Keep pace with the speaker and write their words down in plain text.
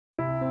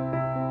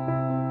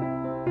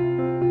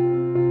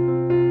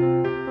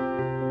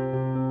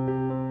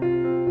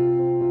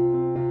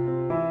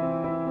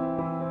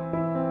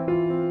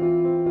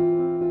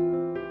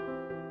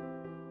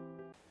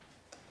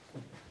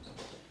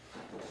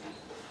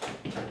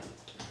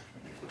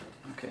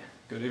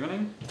Good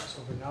evening.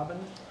 So, guten Abend.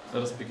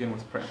 Let us begin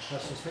with prayer.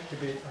 Lass uns mit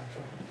Gebet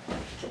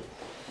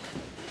anfangen.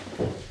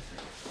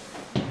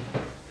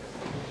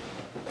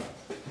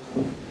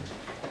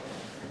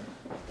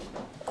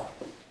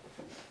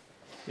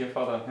 Dear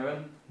Father in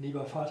heaven,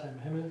 Lieber Vater im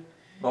Himmel,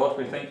 Lord,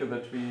 we thank you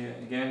that we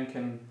again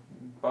can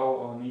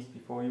bow our knees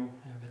before you.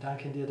 ja, wir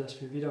danken dir, dass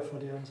wir wieder vor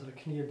dir unsere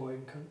Knie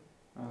beugen können.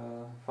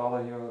 Father,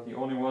 you're the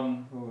only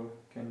one who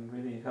can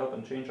really help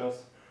and change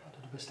us.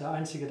 Vater, du bist der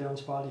Einzige, der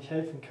uns wahrlich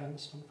helfen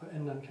kannst und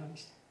verändern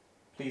kannst.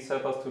 Please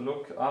help us to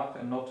look up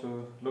and not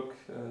to look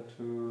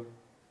to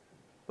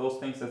those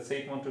things that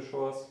Satan wants to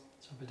show us.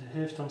 So, bitte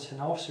hilft uns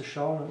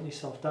hinaufzuschauen und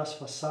nicht auf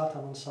das, was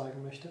Satan uns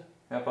sagen möchte.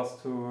 Help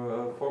us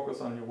to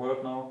focus on your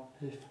word now.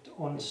 Hilft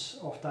uns,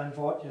 auf dein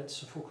Wort jetzt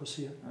zu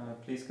fokussieren.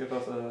 Please give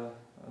us a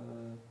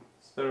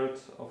spirit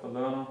of a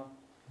learner.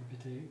 Und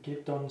bitte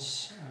gebt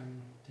uns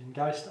den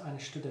Geist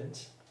eines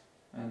Students.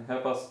 And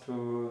help us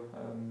to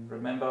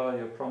remember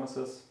your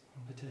promises.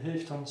 Und bitte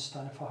hilft uns,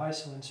 deine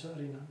Verheißungen zu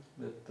erinnern.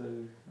 That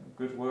the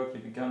good work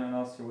you began in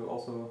us, you will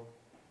also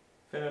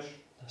finish.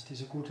 Dass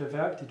diese gute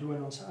Werk, die du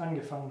in uns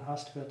angefangen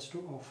hast, wirst du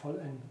auch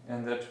vollenden.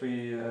 And that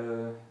we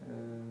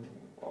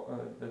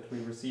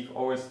receive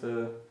always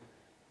the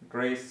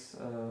grace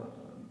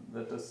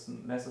that is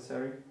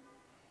necessary.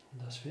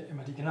 Und dass wir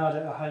immer die Gnade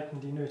erhalten,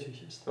 die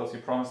nötig ist. Because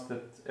you promised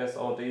that as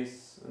our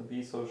days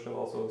be, so shall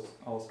also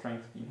our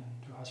strength be.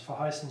 Du hast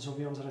verheißen, so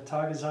wie unsere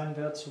Tage sein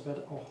werden, so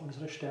wird auch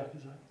unsere Stärke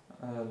sein.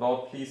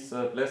 Lord, please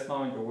bless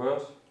now in your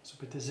word. So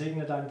bitte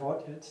segne dein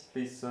Wort jetzt.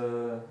 Please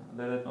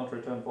let it not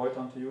return void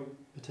unto you.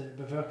 Bitte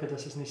bewirke,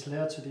 dass es nicht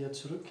leer zu dir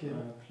zurückkehrt.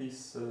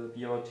 Please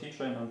be our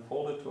teacher and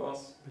unfold it to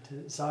us.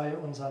 Bitte sei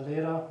unser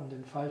Lehrer und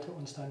entfalte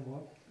uns dein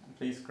Wort.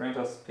 Please grant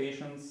us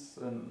patience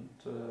and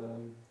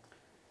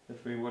that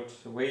we would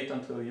wait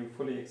until you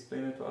fully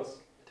explain it to us.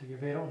 Bitte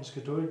gewähre uns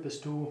Geduld, bis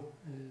du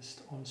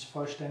es uns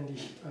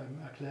vollständig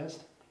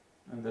erklärst.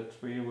 And that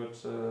we would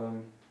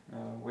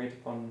wait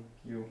upon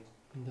you.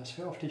 Und dass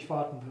wir auf dich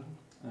warten würden.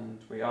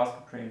 And we ask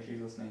and pray in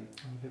Jesus' name.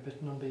 Und wir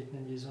bitten und beten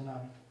in Jesu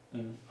Namen.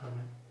 Amen.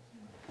 Amen.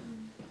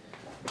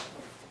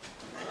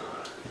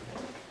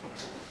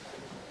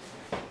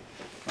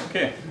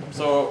 Okay,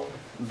 so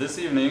this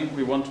evening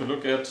we want to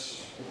look at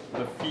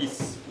the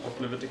feasts of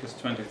Leviticus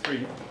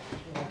 23.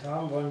 Heute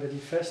Abend wollen wir die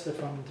Feste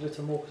von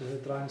 3.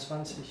 Mose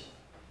 23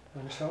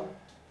 anschauen.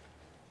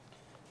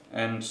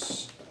 And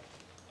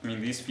I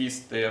mean, these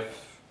feasts, they have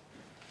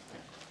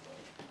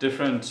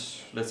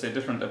different, let's say,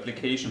 different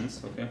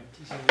applications, okay?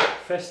 Diese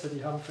Feste,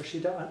 die haben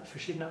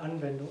verschiedene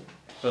Anwendungen.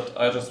 But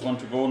I just want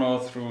to go now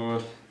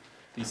through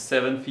these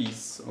 7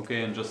 feasts,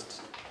 okay, and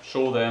just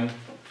show them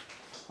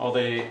how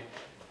they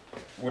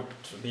would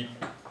be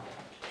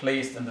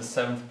placed in the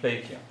 7th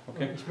plague here,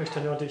 okay? Ich möchte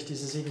nur durch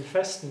diese 7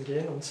 Festen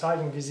gehen und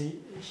zeigen, wie sie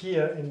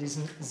hier in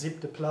diesen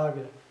 7.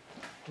 Plage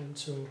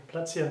zu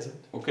platzieren sind.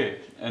 Okay,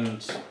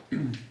 and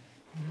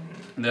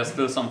there are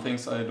still some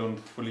things I don't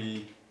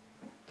fully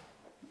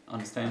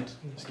understand.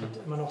 Und es gibt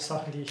immer noch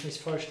Sachen, die ich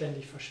nicht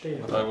vollständig verstehe.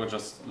 But I will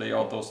just lay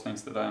out those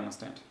things that I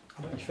understand.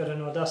 Aber ich werde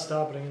nur das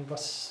darbringen,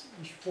 was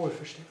ich wohl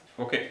verstehe.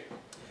 Okay,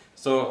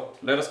 so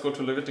let us go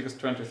to Leviticus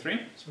 23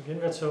 So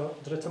gehen wir zu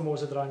 3.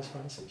 Mose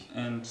 23.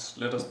 and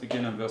let us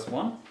begin in verse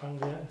 1, Fangen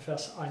wir in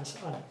Vers 1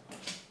 an.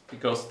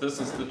 because this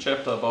is the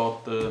chapter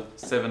about the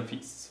 7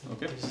 feasts.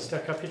 Okay, Das ist der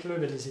Kapitel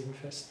über die 7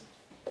 Feste.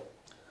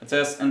 it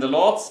says, And the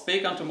Lord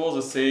spake unto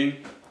Moses, saying,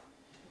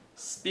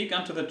 Speak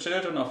unto the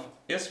children of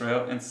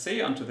Israel, and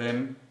say unto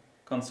them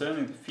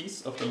concerning the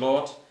feasts of the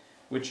Lord,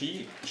 which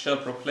ye shall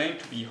proclaim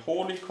to be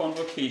holy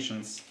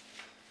convocations,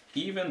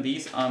 even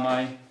these are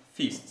my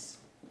feasts.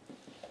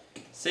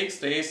 6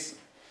 days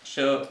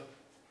shall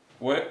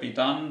work be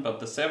done, but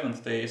the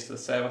 7th day is the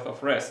Sabbath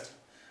of rest.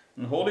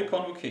 In holy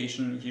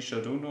convocation ye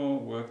shall do no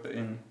work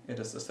therein. It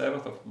is the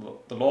Sabbath of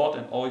the Lord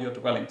in all your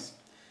dwellings.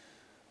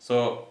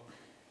 So,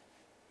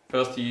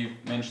 first he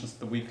mentions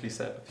the weekly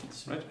Sabbath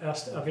feast, right?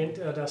 Erst erwähnt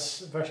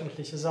das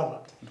wöchentliche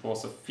Sabbat. It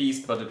was a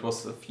feast, but it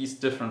was a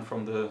feast different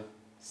from the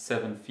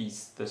 7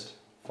 feasts that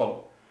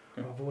follow.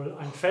 War wohl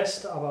ein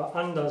Fest, aber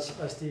anders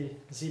als die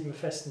 7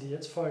 Festen, die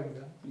jetzt folgen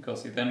werden.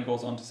 Because he then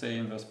goes on to say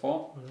in verse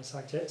 4, Und er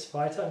sagt jetzt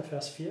weiter in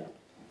Vers 4.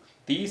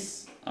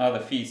 These are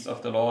the feasts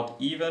of the Lord,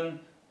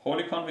 even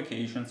holy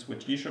convocations,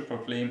 which ye shall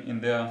proclaim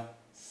in their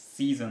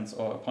seasons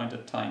or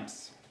appointed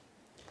times.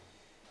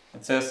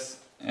 It says,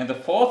 And the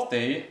 14th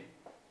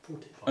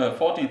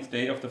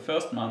day of the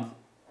first month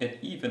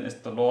at even is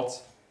the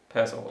Lord's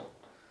Passover.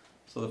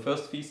 So the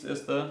first feast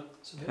is the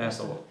So der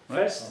Passover, erste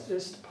right? Fest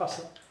ist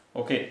Passa.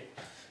 Okay,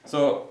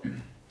 so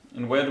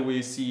and where do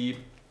we see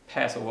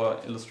Passover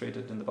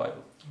illustrated in the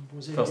Bible? Und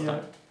wo sehen First wir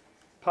time.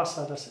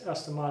 Passa das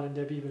erste Mal in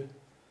der Bibel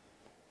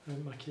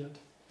markiert?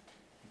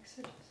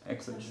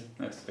 Exodus.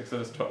 Yes,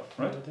 Exodus 12,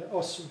 right? Der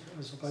Auszug,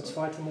 also bei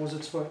 2. Mose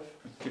 12.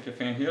 Keep your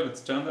finger here,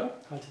 let's turn there.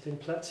 Haltet den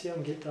Platz hier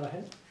und geht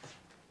dahin.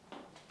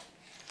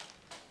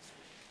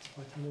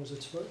 2. Mose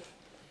 12.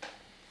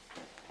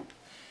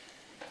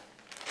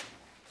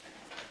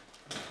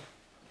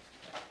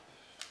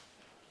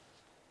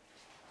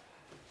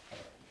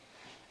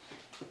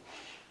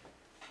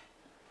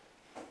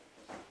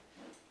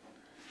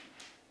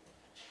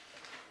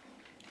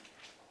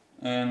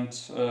 And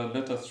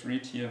let us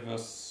read here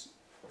verse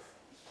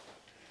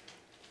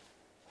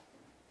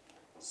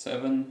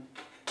 7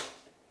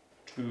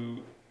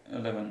 to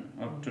 11,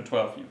 or to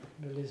 12 here.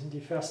 Wir lesen die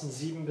Versen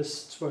 7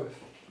 bis 12.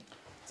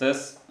 It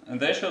says,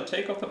 "And they shall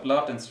take of the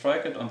blood and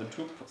strike it on the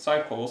two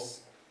side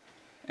posts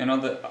and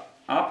on the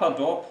upper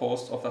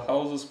doorpost of the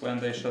houses when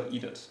they shall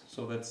eat it."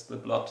 So that's the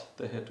blood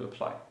they had to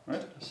apply,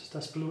 right? Das ist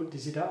das Blut,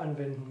 das sie da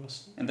anwenden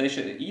mussten. "And they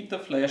shall eat the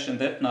flesh in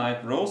that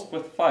night, roast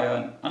with fire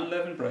and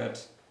unleavened bread,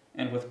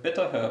 and with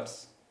bitter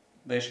herbs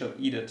they shall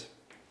eat it."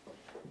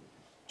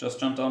 Just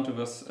jump down to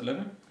verse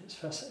 11. Jetzt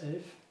Vers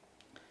 11.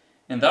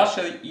 "And thou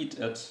shalt eat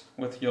it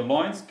with your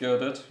loins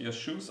girded, your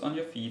shoes on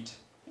your feet,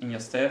 and your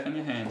staff in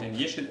your hand, and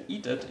ye shall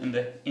eat it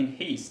in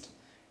haste.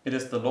 It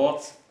is the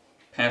Lord's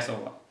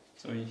Passover."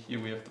 So here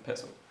we have the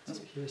Passover.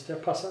 Also hier ist der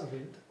Passa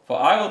erwähnt. "For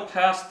I will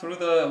pass through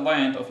the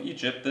land of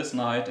Egypt this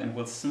night, and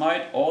will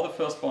smite all the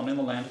firstborn in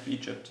the land of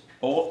Egypt,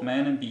 both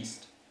man and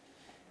beast.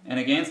 And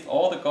against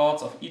all the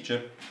gods of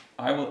Egypt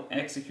I will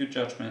execute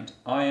judgment.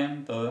 I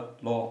am the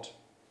Lord."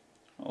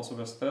 Also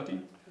verse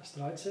 13. Vers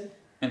 13.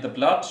 "And the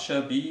blood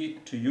shall be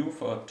to you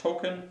for a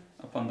token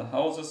upon the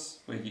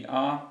houses where ye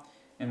are.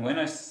 And when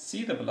I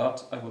see the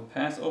blood, I will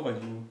pass over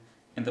you,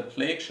 and the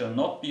plague shall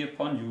not be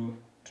upon you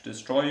to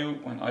destroy you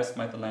when I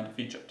smite the land of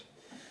Egypt."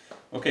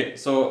 Okay,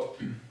 so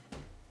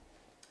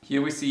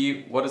here we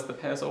see what is the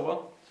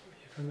Passover.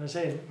 Hier können wir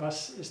sehen,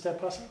 was ist der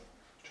Passa?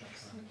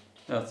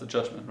 That's the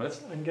judgment, right? Das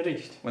ist ein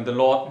Gericht, When the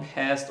Lord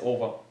passed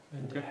over.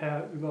 wenn der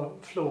Herr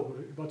überflog oder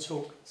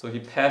überzog. So he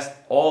passed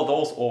all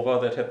those over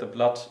that had the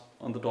blood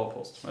on the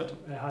doorpost, right?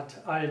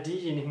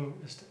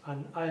 Ist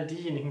an all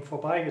diejenigen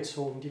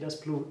vorbeigezogen, die das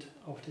Blut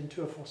auf den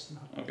Türpfosten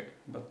hatten. Okay,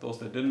 but those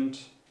that didn't,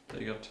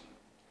 they got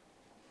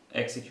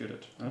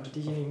executed, Aber right?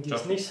 diejenigen, die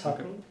es nicht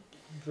hatten,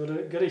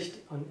 würde Gericht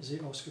an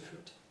sie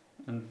ausgeführt.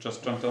 And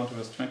just jump down to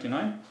verse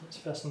 29. Jetzt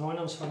Vers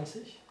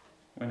 29,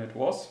 When it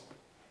was,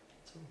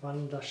 so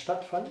wann das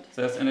stattfand. it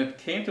says, "And it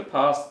came to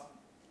pass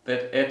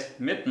that at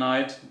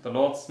midnight the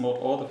Lord smote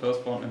all the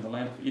firstborn in the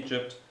land of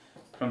Egypt,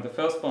 from the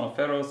firstborn of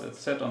Pharaoh that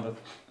sat on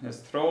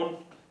his throne,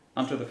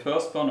 unto the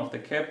firstborn of the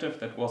captive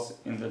that was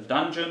in the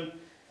dungeon,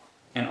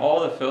 and all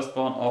the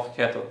firstborn of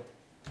cattle."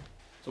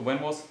 So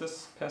when was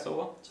this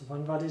Passover? So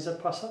wann war dieser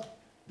Passa?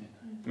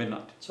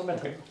 Midnight. Zum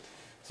Mittag. Okay.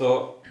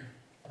 So,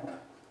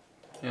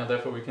 yeah,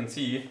 therefore we can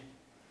see,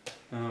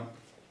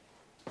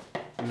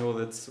 we know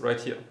that's right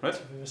here, right?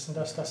 Wir wissen,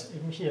 dass das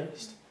eben hier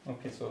ist.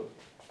 Okay, so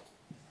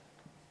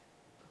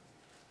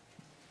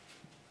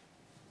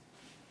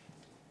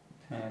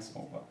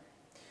Passover.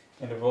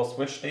 And it was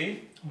which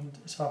day? Und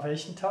es war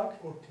welchen Tag?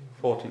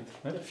 14th,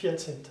 right? Der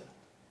 14.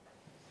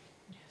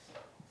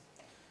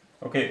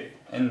 Okay,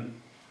 and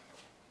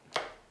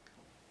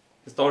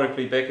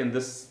historically back in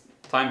this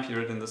time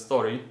period in the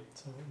story,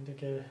 So in der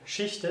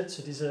Geschichte,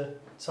 zu dieser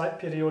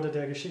Zeitperiode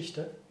der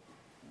Geschichte,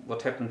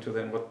 what happened to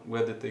them?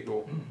 Where did they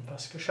go?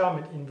 was geschah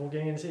mit ihnen? Wo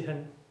gingen sie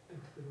hin?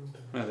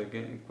 Yeah,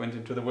 they went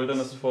into the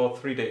wilderness for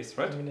 3 days,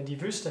 right? Sie gingen in die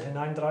Wüste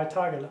hinein 3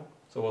 Tage lang.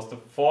 So it was the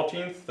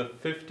 14th, the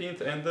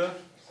 15th, and the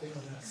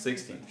Oder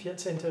 16th.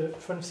 14.,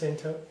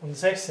 15. und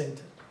 16.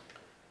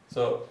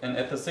 So, and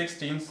at the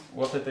 16th,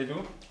 what did they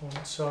do?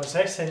 Und zur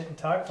 16.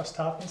 Tag, was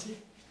taten sie?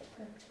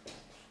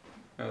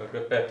 They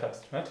got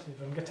baptized, right? Sie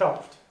wurden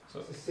getauft. So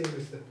It's the same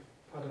as the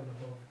pattern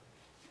above.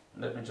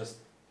 let me just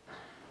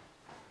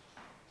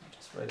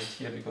write it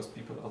here because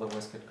people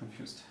otherwise get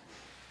confused.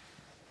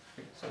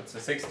 Okay, so it's the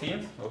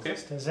 16th, okay?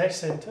 Das ist der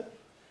 16.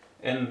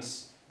 And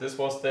this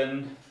was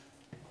then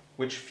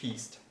which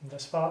feast? Und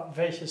das war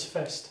welches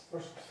Fest?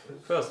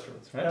 First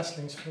fruits, right?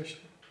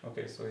 Erstlingsfrüchte.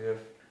 Okay, so you have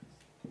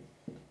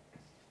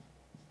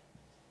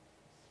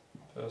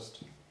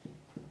first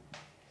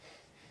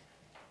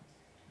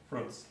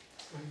fruits.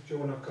 Like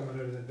Jonah coming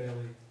out of the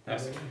belly,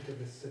 Yes. went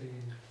into the city.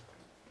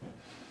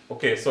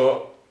 Okay,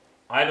 so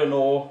I don't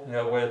know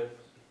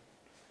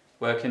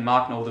where I can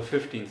mark now the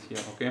 15th here,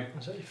 okay?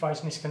 Also ich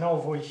weiß nicht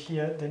genau, wo ich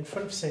hier den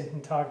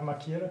 15. Tag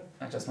markiere.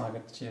 I just mark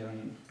it here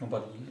and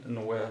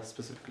nowhere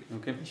specifically,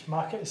 okay? Ich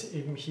marke es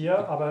eben hier,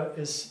 aber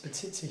es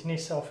bezieht sich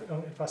nicht auf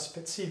irgendetwas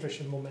spezifisch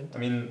im Moment. I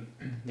mean,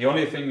 the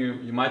only thing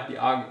you might be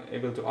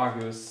able to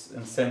argue is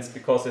in a sense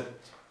because it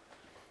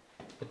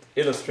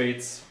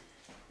illustrates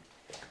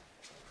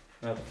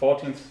the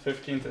 14th,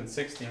 15th and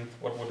 16th,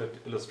 what would it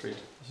illustrate?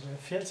 Also der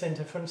 14.,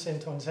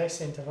 15. und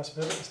 16., was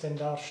würde es denn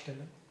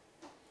darstellen?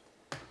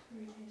 3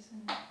 days in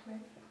the grave.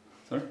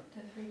 Sorry?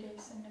 The 3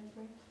 days in the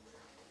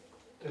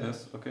grave.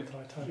 Yes, okay.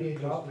 3 Tage Three im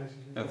Grab,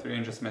 messages. Yeah, 3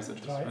 angels'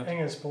 messages, 3 right?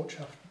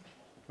 Engelsbotschaften.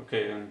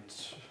 Okay, and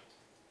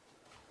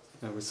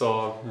we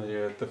saw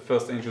the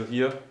first angel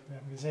here, Wir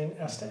haben gesehen,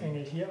 erster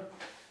Engel hier,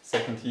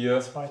 second here,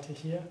 zweite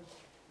hier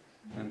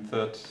and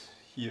third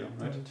here,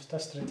 right? und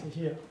das dritte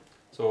hier.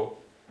 So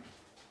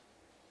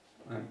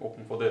I'm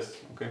open for this,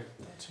 okay?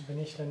 Dazu bin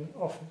ich dann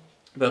offen.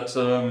 But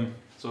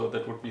so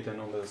that would be then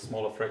on the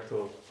smaller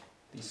fractal,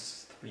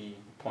 these 3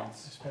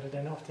 points. Das wäre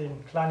dann auf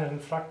den kleineren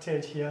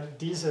Fraktal hier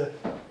diese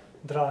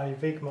 3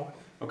 Wegmarken.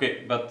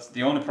 Okay, but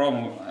the only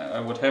problem I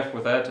would have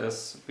with that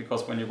is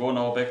because when you go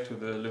now back to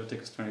the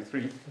Leviticus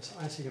 23, Das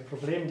einzige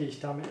Problem, die ich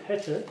damit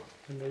hätte,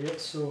 wenn wir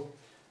jetzt zu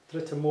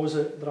 3.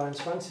 Mose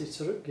 23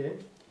 zurückgehen,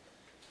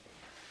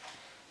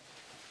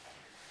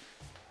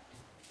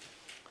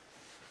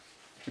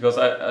 because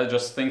I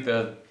just think there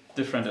are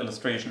different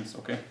illustrations,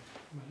 okay?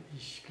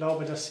 ich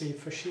glaube, dass sie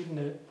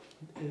verschiedene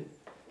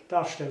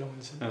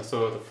Darstellungen sind. Yeah,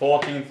 so the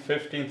 14th,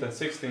 15th and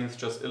 16th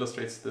just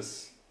illustrates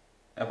this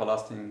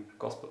everlasting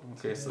gospel.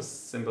 Okay, it's a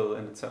symbol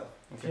in itself.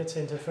 Okay.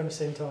 14.,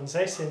 15. und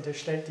 16.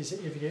 stellt diese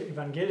ewige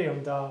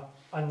Evangelium dar.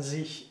 An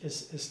sich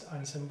ist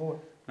ein Symbol.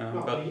 No,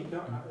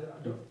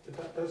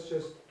 But that's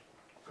just,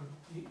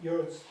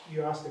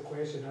 you asked the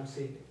question, I'm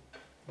saying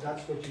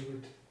that's what you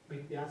would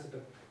make the answer,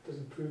 but it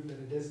doesn't prove that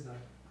it is now.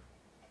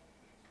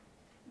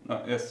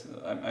 no, yes,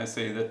 I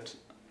say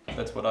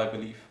that's what I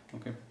believe.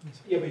 Okay.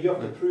 Yeah, but you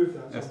have to Yeah. prove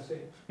that, Yes. that's what I'm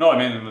saying. No, I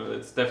mean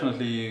it's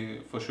definitely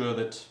for sure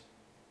that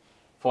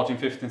 14,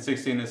 15,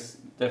 16 is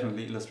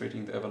definitely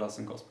illustrating the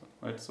everlasting gospel,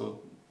 right?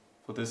 So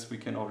for this we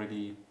can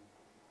already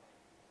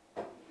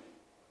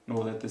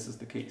know that this is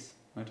the case,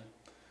 right?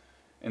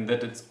 And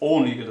that it's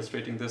only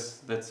illustrating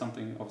this, that's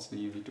something obviously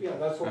you need to. Yeah,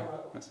 that's what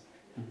Yeah, yes.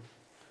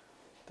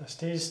 Dass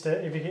dies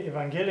der ewige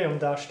Evangelium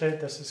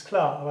darstellt, das ist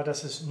klar. Aber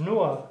dass es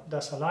nur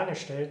das alleine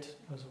stellt,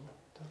 also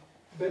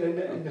But in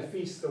the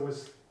feast, there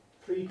was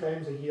 3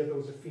 times a year there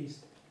was a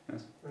feast.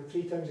 Yes. Right,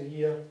 3 times a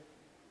year.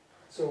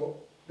 So,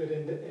 but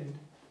in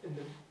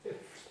the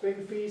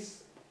spring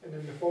feast and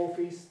in the fall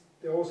feast,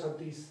 they always have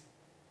these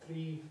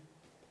 3.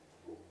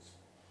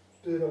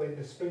 Particularly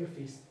in the spring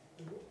feast,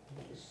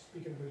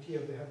 speaking about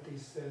here, they have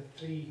these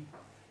 3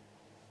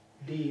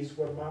 days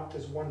were marked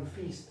as one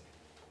feast.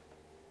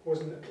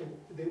 Wasn't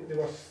it? They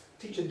were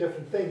teaching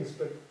different things,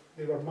 but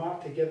they were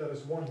marked together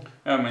as one.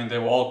 Yeah, I mean they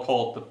were all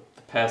called the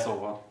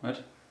Passover,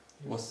 right?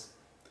 Was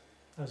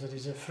Also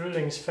diese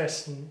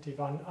Frühlingsfesten, die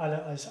waren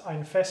alle als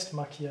ein Fest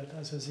markiert.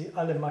 Also sie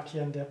alle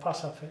markieren der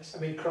Passafest. I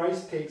mean,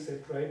 Christ takes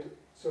it, right?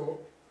 So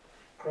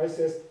Christ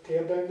says,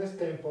 tear down this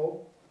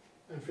temple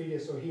and 3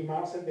 days. So he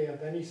marks it there.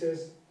 Then he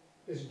says,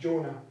 it's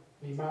Jonah,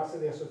 and he marks it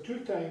there. So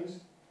 2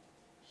 times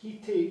he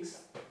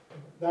takes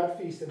that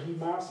feast and he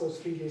marks those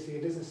 3 days, so he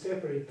doesn't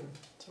separate them.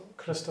 So,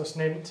 Christus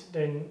nimmt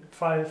den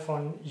Fall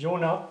von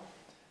Jona,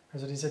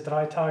 also diese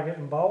 3 Tage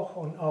im Bauch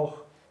und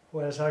auch, wo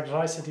er sagt,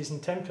 reiße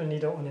diesen Tempel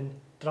nieder und in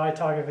 3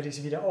 Tage werde ich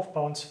sie wieder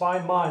aufbauen. 2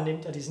 Mal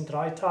nimmt er diesen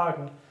 3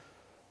 Tagen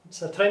und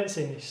zertrennt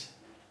sie nicht.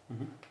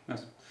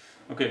 yes.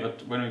 Okay,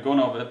 but when we go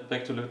now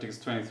back to Leviticus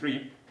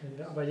 23, Wenn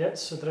wir aber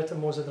jetzt zu 3.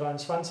 Mose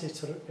 23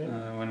 zurückgehen,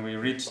 when we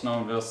reach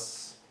now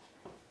verse,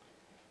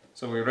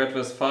 so we read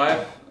verse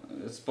 5,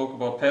 it spoke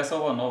about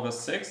Passover, now verse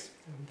 6,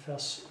 in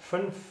Vers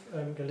 5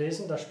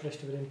 gelesen, da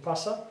spricht über den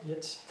Passa,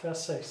 jetzt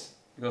Vers 6.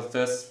 because it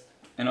says,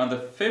 and on the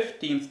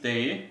 15th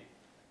day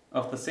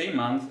of the same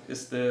month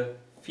is the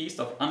feast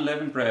of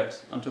unleavened bread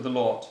unto the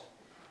Lord.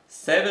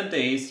 7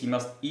 days ye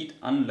must eat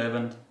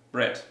unleavened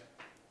bread.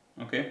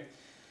 Okay,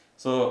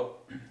 so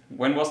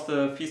when was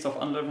the feast of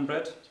unleavened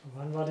bread? So,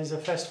 wann war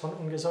dieses Fest von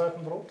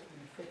ungesäuertem Brot?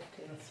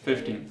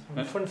 15th, Am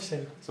right?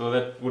 15. So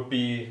that would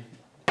be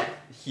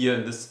here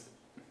in this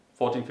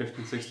 14,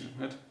 15, 16,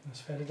 right?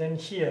 Das wäre denn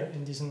hier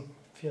in diesen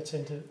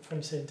 14.,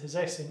 15.,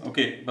 16.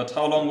 Okay, but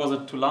how long was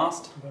it to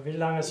last? Aber wie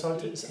lange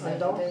sollte es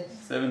andauern?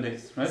 7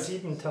 days, right?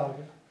 7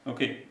 Tage.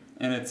 Okay,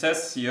 and it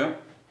says here,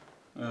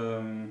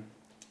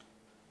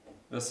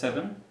 verse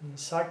 7, Und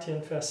es sagt hier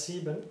in Vers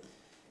 7,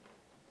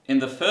 in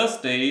the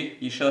first day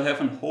ye shall have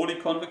an holy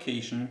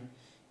convocation,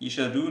 ye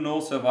shall do no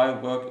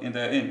servile work in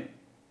therein.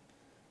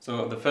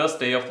 So the first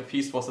day of the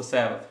feast was the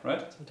Sabbath,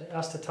 right? so der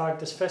erste Tag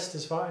des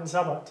Festes war ein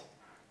Sabbat.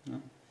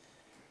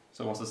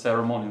 So it was a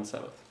ceremonial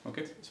Sabbath,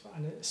 okay? Es war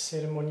ein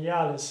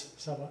zeremoniales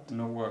Sabbat.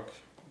 No work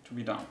to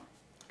be done.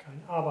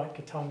 Keine Arbeit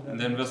getan And werden.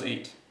 then verse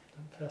 8,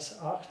 Dann Vers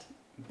 8.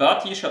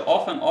 but ye shall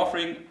offer an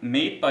offering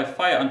made by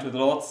fire unto the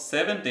Lord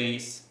 7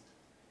 days.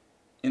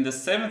 In the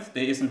 7th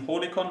day is an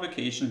holy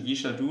convocation, ye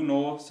shall do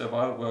no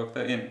servile work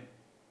therein.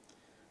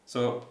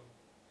 So,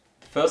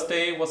 the first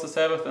day was the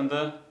Sabbath and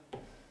the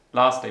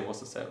last day was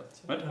the Sabbath,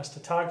 So, der right?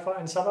 erste Tag war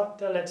ein Sabbat,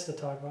 der letzte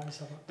Tag war ein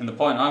Sabbat. And the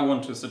point I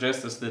want to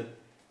suggest is that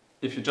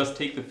if you just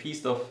take the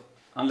feast of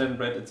unleavened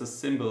bread, it's a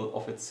symbol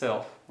of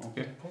itself,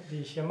 okay? Der Punkt,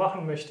 den ich hier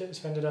machen möchte,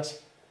 ist, wenn du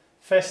das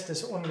Fest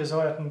des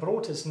ungesäuerten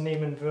Brotes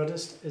nehmen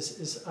würdest, es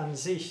ist an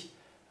sich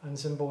ein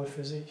Symbol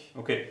für sich.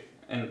 Okay,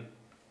 and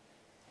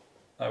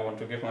I want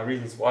to give my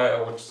reasons why I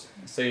would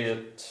say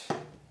that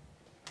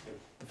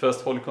the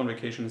first holy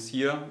convocation is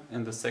here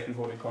and the second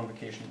holy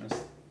convocation is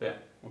there,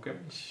 okay?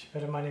 Ich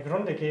werde meine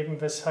Gründe geben,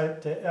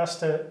 weshalb der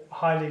erste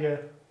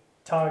heilige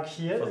Tag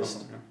hier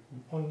ist Versammlung,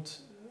 yeah. und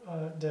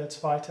der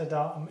zweite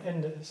da am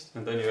Ende ist.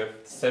 And then you have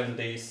 7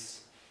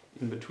 days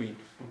in between,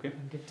 okay?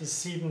 Dann gibt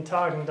es 7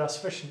 Tage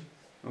dazwischen.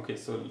 Okay,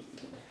 so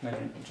let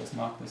me just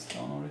mark this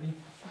down already.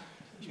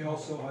 You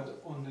also had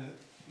on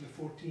the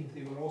 14th,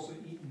 they were also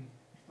eating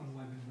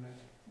unleavened bread.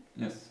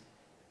 Yes.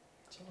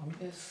 So, am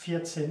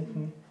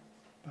 14.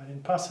 bei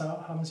den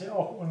Passa haben sie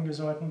auch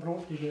ungesäuerten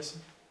Brot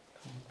gegessen.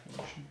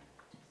 Convocation.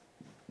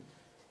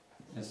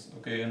 Yes,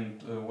 okay,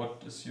 and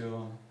what is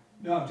your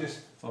No, I'm just,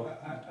 thought?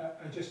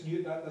 I just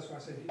knew that, that's why I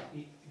said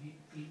eat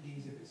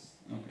these if it's,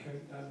 Okay.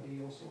 count that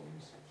day also.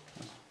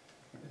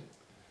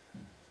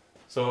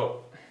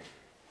 So,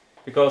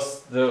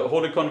 because the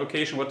Holy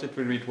Convocation, what did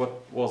we read? What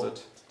was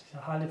it?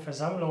 Diese heilige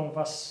Versammlung,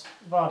 was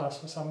war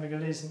das? Was haben wir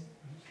gelesen?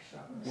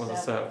 Was the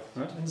Sabbath,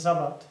 right? Den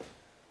Sabbat.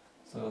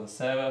 So the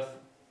Sabbath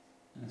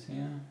is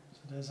here,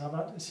 Also der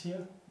Sabbat ist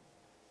hier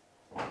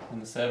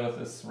and the Sabbath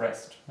is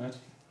rest, right?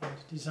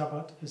 und die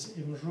Sabbat ist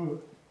eben Ruhe.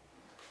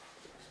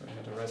 So you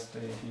had a rest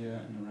day here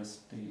and a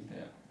rest day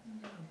there.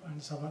 Eine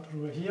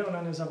Sabbatruhe hier und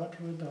eine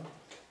Sabbatruhe da.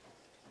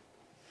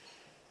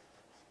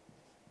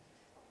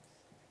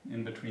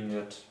 In between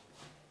that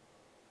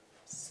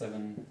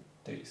 7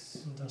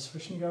 days. Und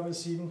dazwischen gab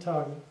es 7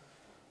 Tage.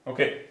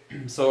 Okay,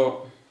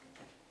 so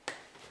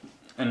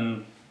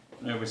and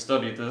we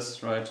studied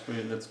this, right?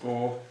 Let's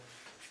go.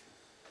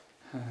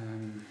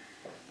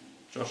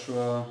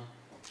 Joshua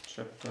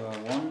chapter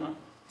 1.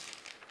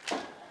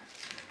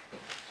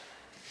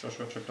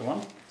 Joshua chapter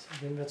 1.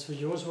 Jetzt gehen wir zu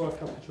Josua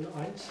Kapitel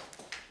 1.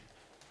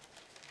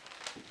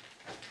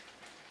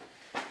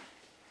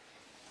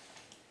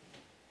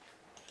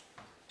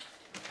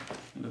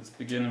 Let's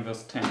begin in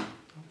verse 10. Dann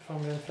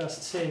fangen wir in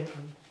Vers 10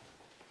 an.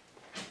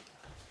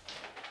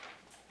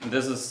 And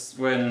this is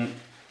when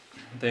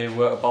they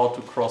were about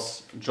to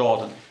cross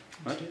Jordan.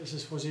 Und hier ist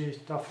es, wo sie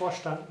davor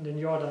standen, den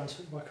Jordan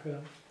zu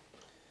überqueren.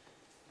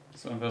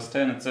 So in verse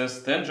 10 it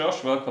says, Then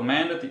Joshua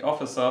commanded the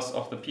officers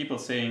of the people,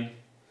 saying,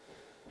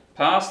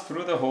 Pass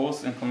through the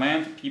host and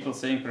command the people,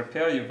 saying,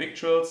 Prepare your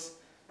victuals,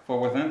 for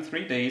within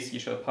 3 days ye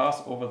shall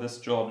pass over this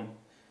Jordan,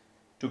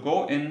 to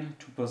go in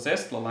to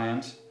possess the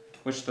land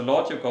which the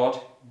Lord your God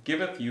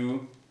giveth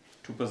you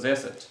to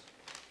possess it.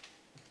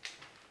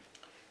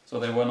 So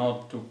they were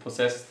not to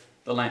possess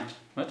the land,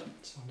 right?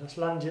 So, das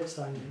Land jetzt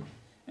sein.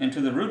 And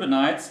to the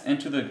Reubenites and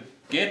to the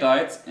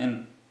Gadites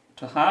and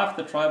to half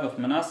the tribe of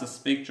Manasseh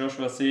spake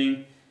Joshua,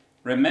 saying,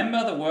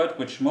 Remember the word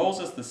which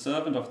Moses the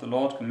servant of the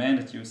Lord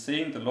commanded you,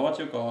 saying, The Lord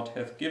your God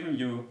hath given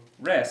you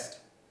rest,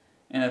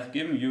 and hath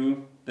given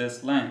you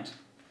this land.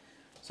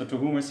 So to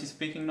whom is he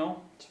speaking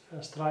now?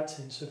 Vers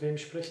 13. Zu wem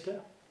spricht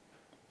er?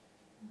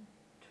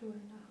 2.5.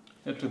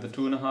 Yeah, to the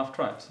 2.5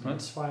 tribes, Mit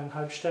right?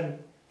 2,5 Stämmen.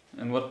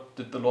 And what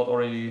did the Lord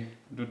already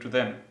do to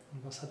them?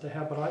 Und was hat der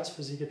Herr bereits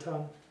für sie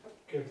getan?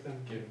 Give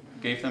them.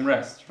 Gave them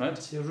rest, Er right?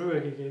 hat sie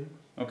Ruhe gegeben.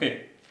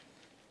 Okay.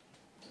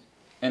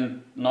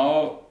 And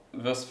now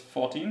verse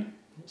 14.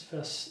 Jetzt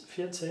Vers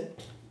 14.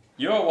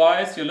 Your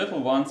wives, your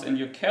little ones, and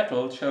your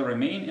cattle shall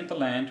remain in the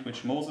land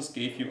which Moses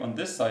gave you on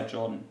this side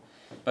Jordan.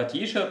 But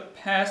ye shall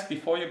pass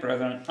before your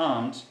brethren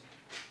armed,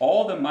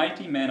 all the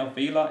mighty men of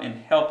Valor,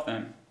 and help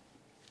them.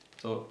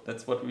 So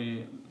that's what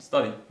we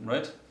study,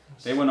 right?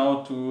 They were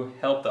now to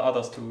help the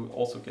others to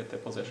also get their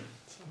possession.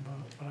 Das haben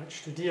wir bereits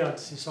studiert.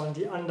 Sie sollen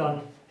die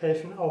anderen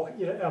helfen, auch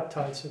ihr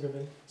Erbteil zu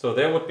gewinnen. So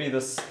there would be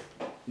this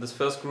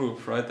first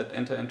group, right, that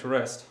enter into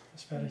rest.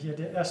 Das wäre hier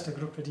die erste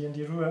Gruppe, die in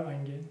die Ruhe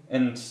eingehen.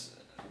 And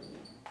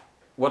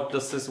what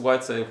does this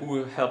white say?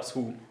 Who helps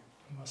who?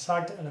 Und was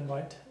sagt Ellen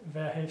White?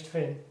 Wer hilft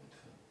wem?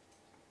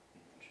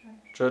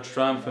 Church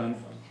triumphant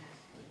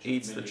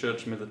aids the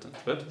church militant,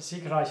 right? Die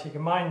siegreiche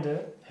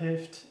Gemeinde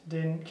hilft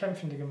den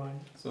kämpfenden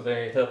Gemeinden. So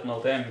they help now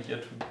them here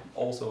to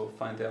also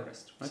find their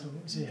rest, right? Also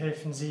sie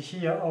helfen sie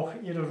hier auch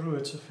ihre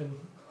Ruhe zu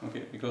finden.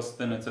 Okay, because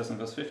then it says in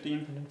verse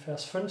 15, Und in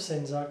Vers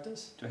 15 sagt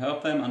es, to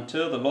help them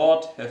until the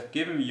Lord hath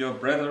given your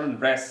brethren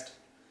rest,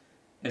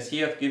 as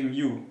he hath given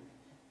you,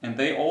 and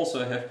they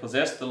also have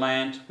possessed the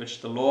land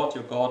which the Lord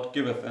your God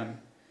giveth them.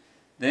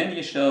 Then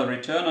ye shall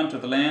return unto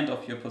the land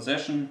of your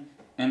possession,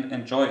 and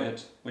enjoy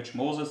it, which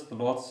Moses the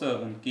Lord's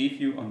servant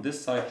gave you on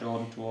this side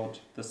Jordan toward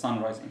the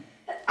sun rising.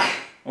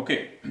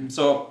 Okay,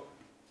 so,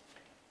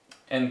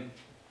 and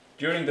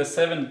during the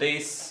 7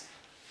 days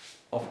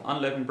of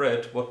unleavened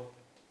bread, what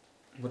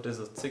does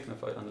it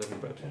signify,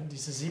 unleavened bread?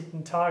 diese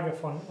 7 Tage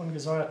von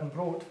ungesäuertem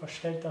Brot, was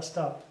stellt das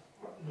dar?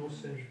 No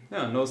sin.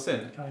 Yeah, no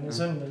sin. Keine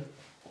Sünde.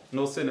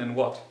 No sin in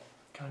what?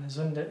 Keine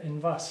Sünde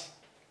in was?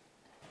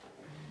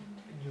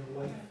 In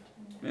your life.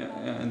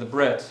 Yeah, in the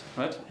bread,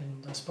 right?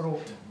 In das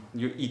Brot.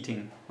 You're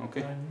eating,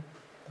 okay?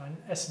 Dein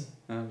Essen.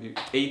 You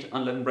ate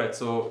unleavened bread,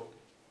 so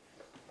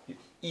you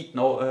eat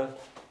now a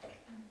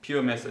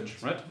pure message,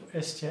 right? Du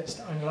isst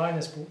jetzt ein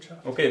reines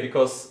Botschaft. Okay,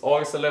 because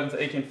August 11th,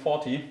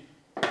 1840,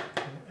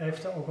 Am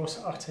 11. August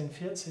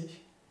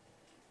 1840,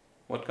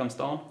 what comes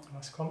down?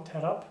 was kommt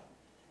herab?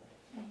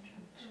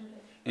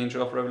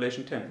 Angel of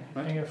Revelation 10,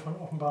 right? Engel von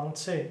Offenbarung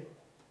 10.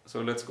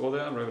 So let's go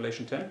there,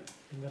 Revelation 10.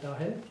 Gehen wir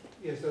dahin?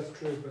 Yes, that's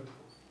true, but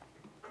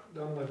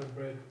the unleavened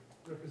bread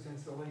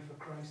represents the life of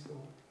Christ,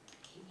 though.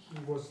 He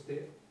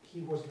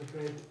was the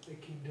bread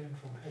that came down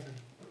from heaven.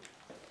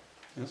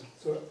 Yes.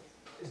 So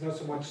it's not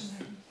so much,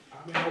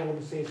 I mean, I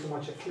wouldn't say so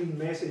much a clean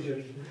message or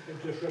anything,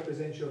 it just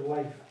represents your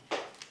life.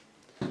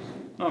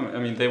 No, I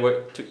mean, they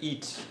were to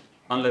eat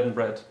unleavened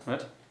bread,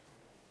 right?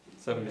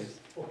 7 days.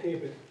 Okay,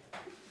 but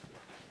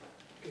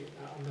okay,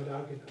 I'm not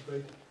arguing about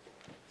it.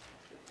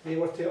 They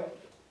were to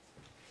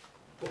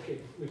Okay,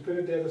 we put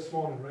it there this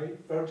morning, right?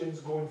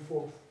 Virgins going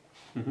forth.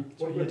 Mhm.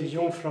 So What hier are die they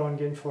Jungfrauen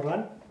gehen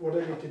voran. What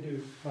are they to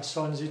do? Was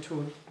sollen sie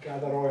tun?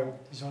 Gather oil.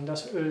 Sie sollen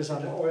das Öl And the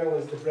sammeln. oil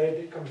is the bread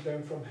that comes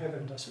down from heaven.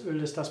 Und das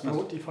Öl ist das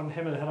Brot, die vom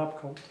Himmel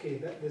herabkommt. Okay,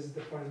 this is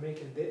the point I'm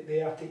making.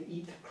 They are to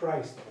eat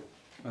Christ.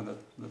 Well,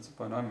 that's the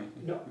point I'm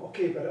making. No,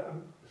 okay, but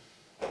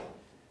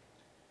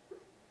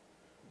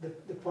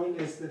the point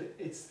is that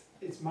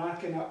it's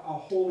marking a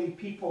holy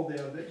people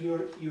there, that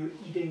you're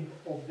eating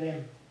of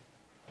them.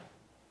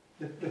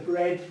 The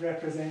bread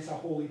represents a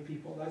holy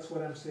people. That's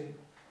what I'm saying.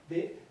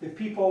 The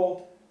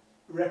people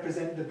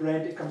represent the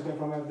bread that comes down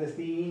from heaven. There's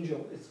the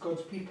angel. It's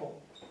God's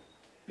people.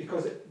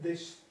 Because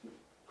this,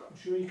 I'm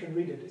sure you can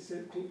read it.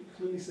 It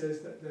clearly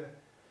says that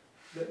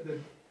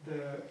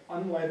the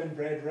unleavened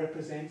bread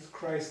represents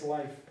Christ's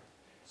life.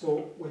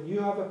 So when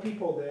you have a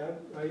people there,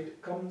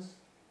 right, comes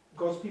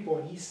God's people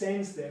and He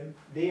sends them,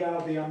 they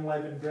are the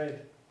unleavened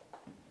bread.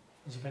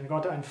 Also wenn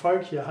Gott ein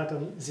Volk hier hat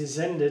und sie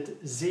sendet,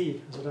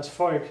 sie, also das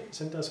Volk,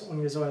 sind das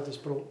ungesäuertes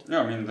Brot.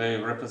 Yeah, I mean they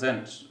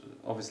represent,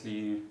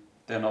 obviously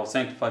they're now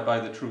sanctified by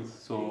the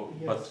truth. So,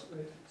 Yes, but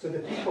right. So the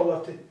people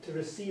are to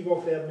receive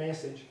of their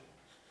message.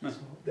 Yeah.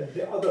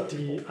 The other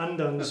Die people.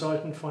 anderen Ja.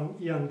 sollten von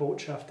ihren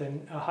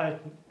Botschaftern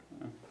erhalten.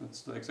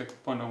 that's the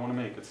exact point I want to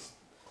make. It's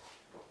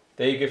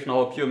they give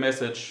now a pure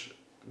message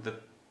that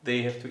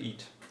they have to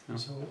eat. Ja.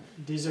 Also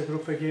diese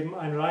Gruppe geben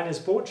ein reines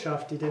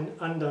Botschaft, die den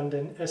anderen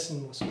denn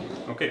essen muss.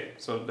 Okay,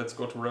 so let's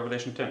go to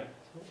Revelation 10,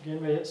 So,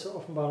 gehen wir jetzt zur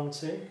Offenbarung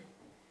 10,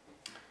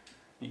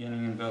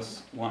 beginning in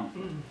verse 1.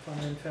 von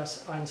dem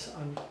Vers 1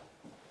 an.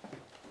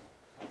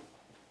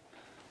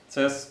 It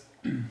says,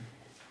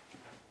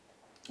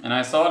 And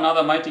I saw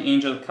another mighty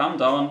angel come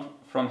down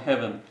from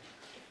heaven,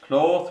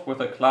 clothed with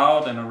a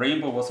cloud, and a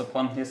rainbow was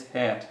upon his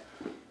head.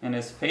 And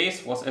his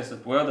face was as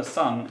it were the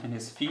sun, and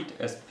his feet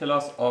as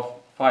pillars of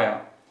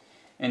fire.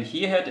 And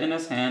he had in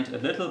his hand a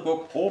little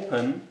book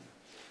open,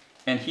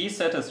 and he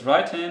set his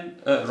right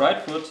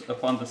foot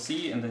upon the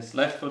sea, and his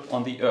left foot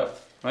on the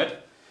earth. Right?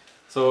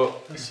 So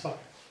Das 2.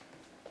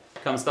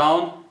 comes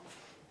down,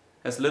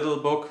 has little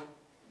book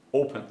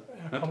open.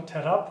 Kommt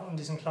herab und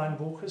diesen kleinen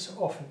Buch ist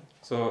offen.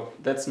 So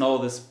that's now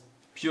this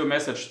pure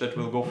message that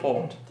will go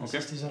forward. Das Okay?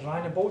 ist diese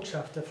reine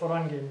Botschaft, der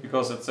vorangehen will.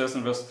 Because it says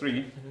in verse 3,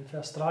 In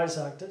Vers 3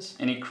 sagt es,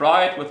 And he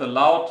cried with a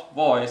loud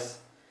voice,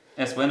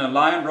 as when a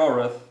lion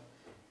roareth,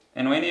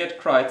 and when he had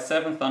cried,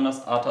 7 thunders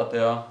uttered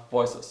their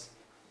voices.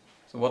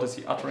 So what is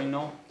he uttering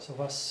now? so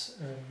was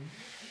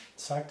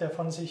sagt er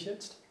von sich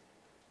jetzt?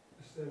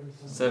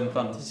 7 Die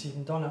thunders.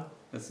 7 Donner.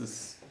 This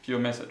is pure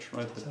message,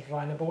 right? Das ist eine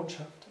reine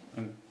Botschaft.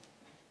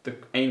 The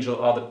angel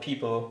are the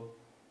people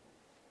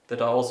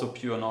that are also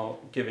pure now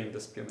giving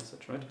this pure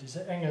message, right?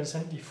 Diese Engel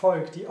sind die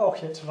Volk, die auch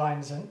jetzt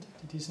rein sind,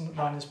 die diesen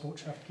reines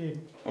Botschaft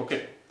geben.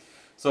 Okay,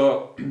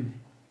 so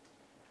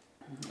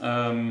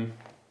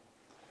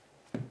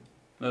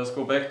let us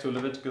go back to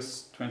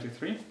Leviticus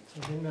 23.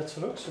 So gehen wir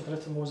zurück zu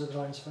 3. Mose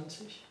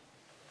 23.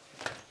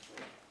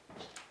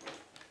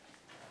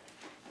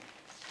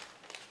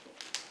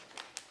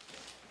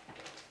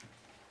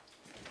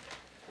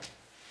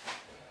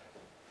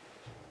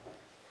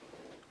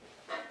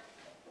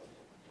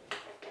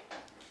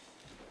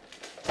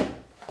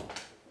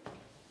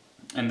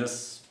 And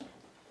this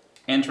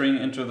entering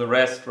into the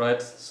rest,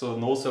 right? So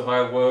no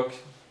servile work.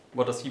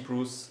 What does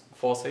Hebrews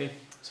 4 say?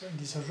 So in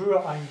diese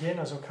Ruhe eingehen,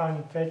 also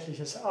kein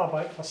weltliches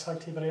Arbeit. Was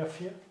sagt Hebräer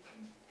 4?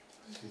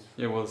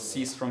 You will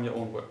cease from your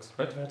own works,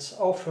 right? Du wirst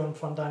aufhören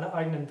von deinen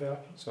eigenen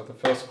Werken. So the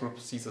first group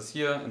ceases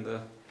here, and the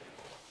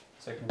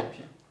second group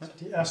here. Also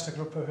die erste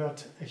Gruppe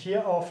hört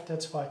hier auf, der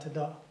zweite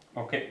da.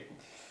 Okay.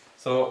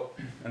 So,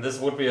 and this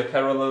would be a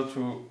parallel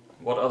to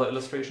what other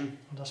illustration?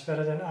 Und das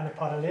wäre dann eine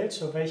Parallel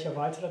zu welcher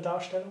weitere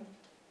Darstellung?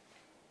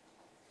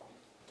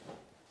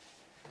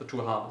 The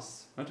two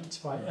harvests, right? Die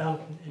 2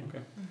 Ernten eben.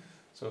 Okay.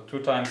 So 2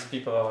 times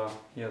people are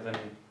here then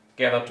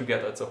gathered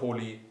together. It's a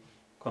holy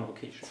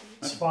convocation.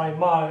 Right?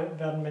 2-mal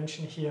werden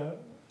Menschen hier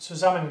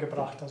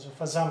zusammengebracht, also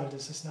versammelt.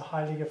 Es ist eine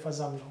heilige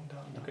Versammlung da.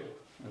 Okay.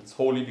 It's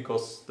holy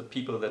because the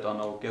people that are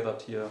now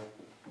gathered here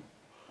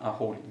are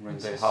holy when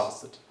they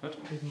harvested. Right?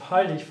 Eben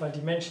heilig, weil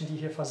die Menschen, die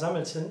hier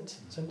versammelt sind,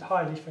 sind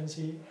heilig, wenn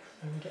sie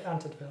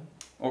geerntet werden.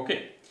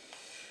 Okay.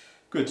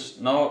 Good.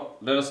 Now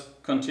let us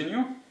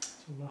continue.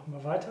 So machen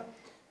wir weiter.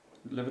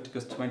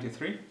 Leviticus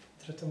 23.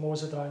 3.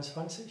 Mose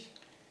 23.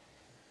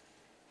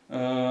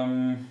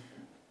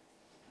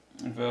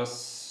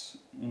 Verse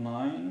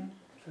 9.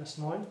 Vers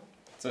 9.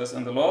 It says,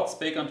 And the Lord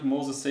spake unto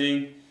Moses,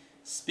 saying,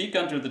 Speak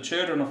unto the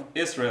children of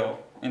Israel,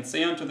 and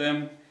say unto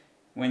them,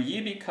 When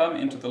ye be come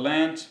into the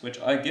land which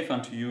I give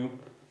unto you,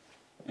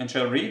 and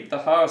shall reap the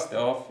harvest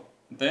thereof,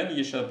 then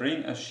ye shall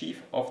bring a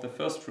sheaf of the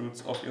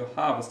firstfruits of your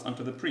harvest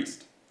unto the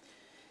priest.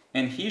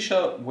 And he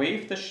shall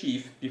wave the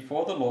sheaf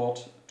before the Lord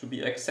to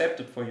be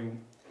accepted for you.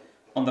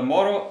 On the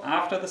morrow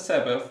after the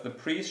Sabbath the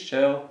priest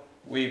shall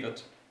wave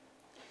it.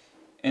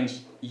 And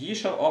ye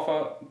shall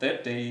offer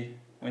that day,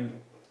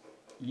 when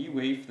ye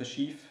wave the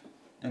sheaf,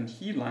 and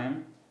he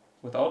lamb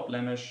without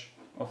blemish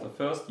of the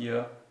first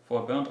year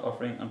for a burnt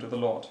offering unto the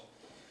Lord.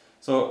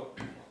 So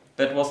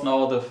that was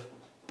now the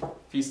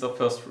Feast of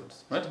First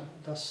Fruits, right?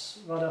 Das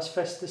war das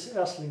Fest des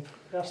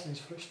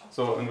Erstlingsfrüchten.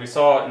 So, and we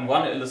saw in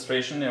one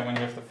illustration, when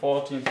you have the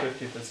 14th,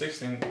 15th, and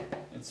 16th,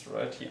 it's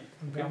right here.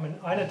 Und wir haben in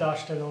einer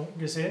Darstellung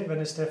gesehen, wenn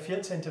es der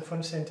 14.,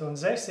 15. und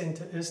 16.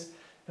 ist,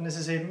 dann ist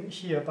es eben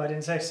hier bei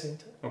den 16.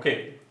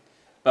 Okay,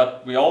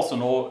 but we also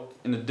know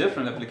in a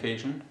different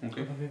application,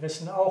 okay, Aber wir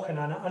wissen auch in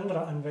einer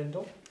anderen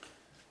Anwendung,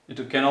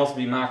 it can also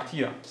be marked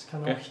here, es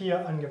kann Okay. auch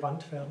hier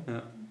angewandt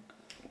werden.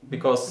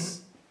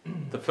 because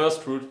the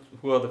first fruit,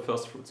 who are the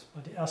first fruits?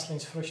 Weil die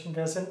Erstlingsfrüchten,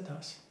 wer sind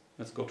das?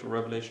 Let's go to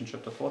Revelation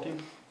chapter 14.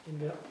 Gehen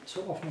wir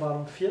zur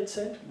Offenbarung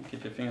 14.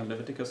 Keep your finger on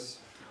Leviticus.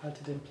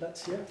 Halte den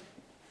Platz hier.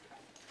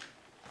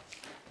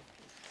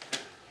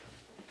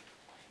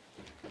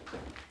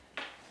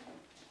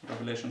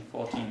 Revelation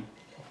 14.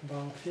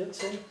 Offenbarung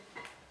 14.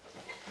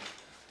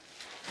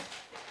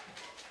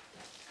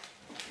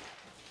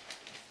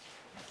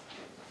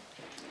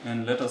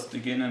 And let us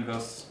begin in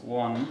verse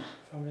 1.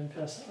 Fangen wir in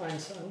Vers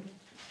 1 an.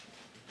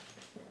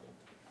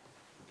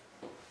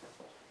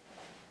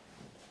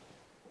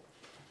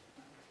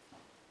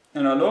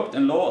 And I looked,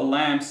 and lo, a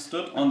lamb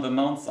stood on the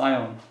Mount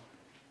Zion,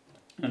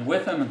 and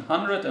with him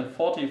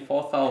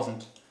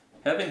 144,000,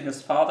 having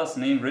his father's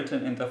name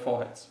written in their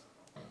foreheads.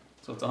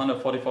 So it's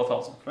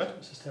 144,000, right?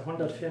 Das ist der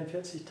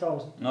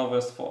 144.000. Now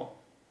verse 4.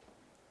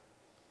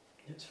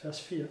 Jetzt Vers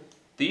 4.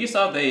 These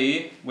are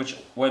they which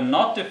were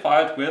not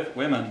defiled with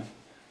women,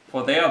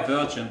 for they are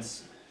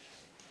virgins.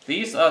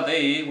 These are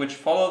they which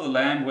follow the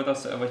Lamb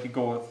whithersoever he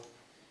goeth.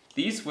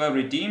 These were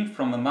redeemed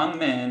from among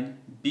men,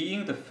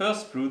 being the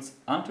firstfruits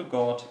unto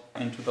God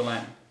and to the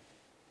Lamb.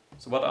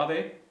 So what are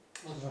they?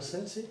 Also was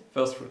sind sie?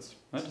 Firstfruits,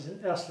 right? Sie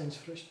sind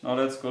Erstlingsfrüchte. Now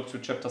let's go to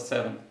chapter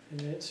 7. Gehen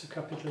wir jetzt zu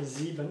Kapitel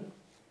 7.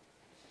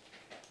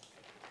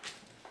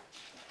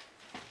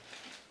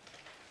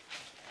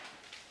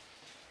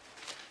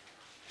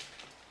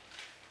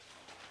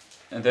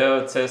 And there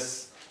it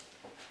says,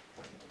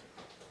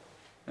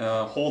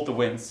 hold the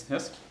winds,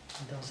 yes?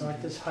 Und da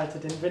sagt es, halte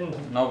den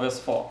Winden. Now verse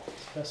 4.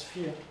 Vers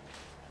 4.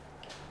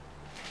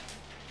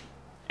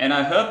 And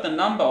I heard the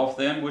number of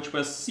them which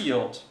were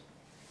sealed,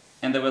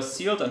 and there were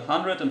sealed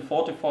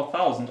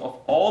 144,000 of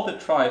all the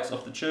tribes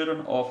of the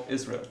children of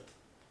Israel.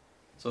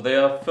 So they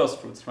are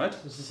firstfruits, right?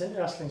 Also sie sind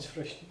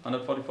Erstlingsfrüchte.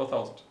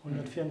 144,000.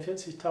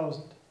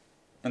 144.000.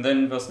 And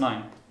then verse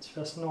 9. Das ist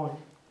Vers 9.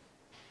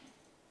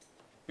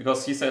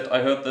 Because he said,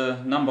 I heard the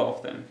number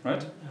of them,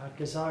 right? Er hat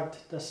gesagt,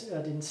 dass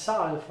er die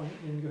Zahl von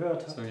ihnen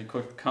gehört hat. So he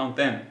could count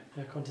them.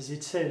 Er konnte sie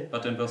zählen.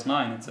 But in verse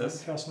 9 it In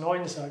says, Vers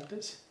 9 sagt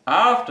es,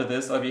 After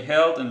this I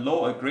beheld, and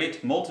lo, a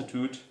great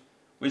multitude,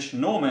 which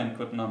no man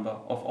could number,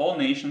 of all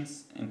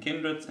nations, and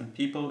kindreds, and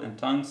people, and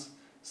tongues,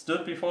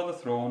 stood before the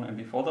throne and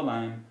before the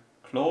Lamb,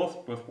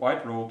 clothed with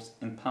white robes,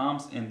 and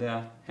palms in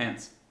their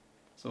hands.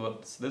 So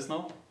what's this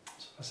now?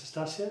 was ist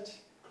das jetzt?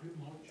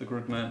 The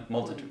great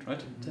multitude,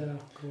 right? Der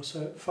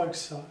große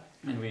Volkszahl.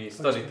 And we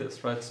studied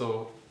this, right?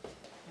 So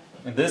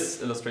in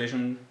this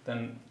illustration,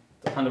 then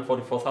the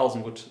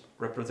 144,000 would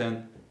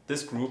represent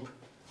this group,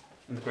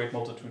 and the great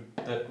multitude,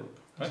 that group.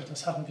 Also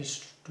das hatten wir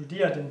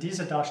studiert in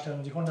dieser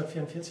Darstellung. Die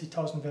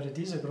 144.000 wäre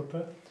diese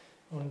Gruppe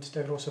und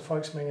der große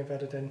Volksmenge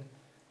wäre dann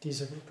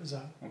diese Gruppe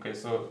sein. Okay,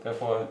 so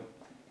therefore,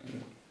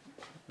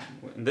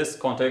 in this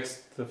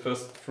context, the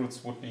first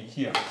fruits would be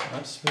here,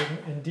 right? Deswegen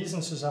in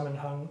diesem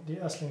Zusammenhang, die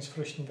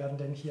Erstlingsfrüchten werden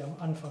dann hier am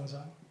Anfang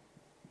sein.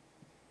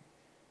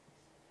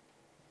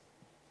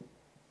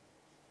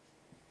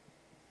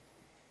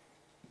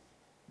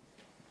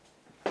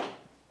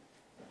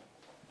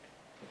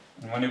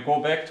 And when you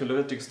go back to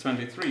Leviticus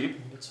 23,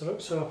 Wenn wir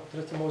zurück zu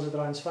 3. Mose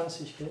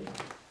 23 gehen,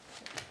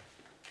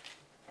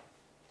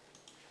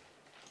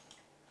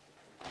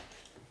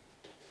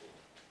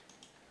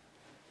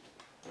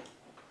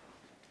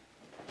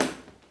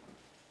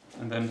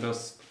 and then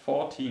verse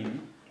 14,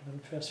 dann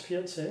Vers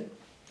 14,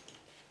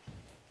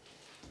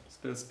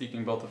 still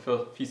speaking about the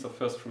first feast of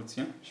first fruits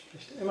here,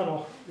 spricht immer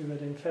noch über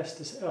den Fest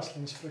des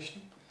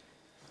Erstlingsfrüchten.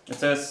 it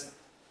says,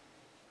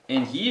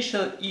 And ye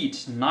shall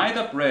eat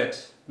neither bread,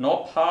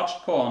 nor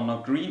parched corn,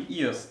 nor green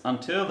ears,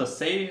 until the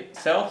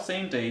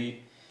self-same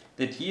day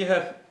that ye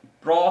have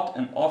brought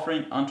an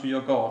offering unto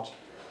your God.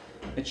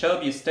 It shall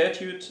be a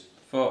statute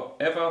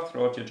forever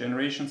throughout your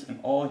generations in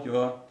all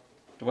your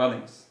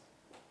dwellings.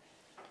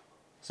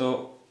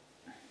 So,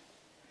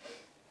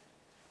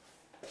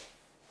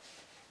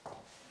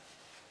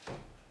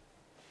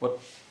 what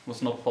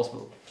was not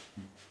possible?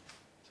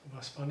 So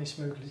was war nicht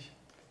möglich.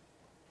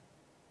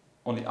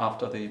 Only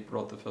after they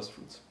brought the first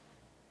fruits.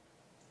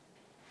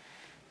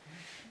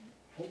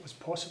 What was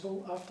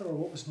possible after or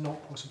what was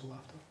not possible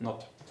after?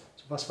 Not.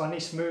 So was war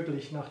nicht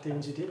möglich,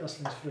 nachdem sie die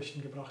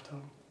Erstlingsfrüchten gebracht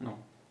haben.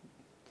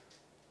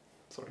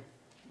 Sorry,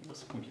 it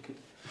was complicated.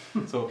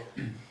 So,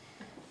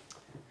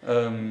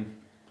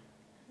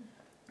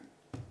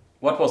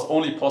 what was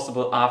only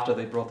possible after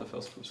they brought the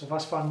first fruits? So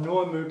was war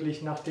nur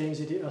möglich, nachdem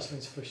sie die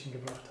Erstlingsfrüchten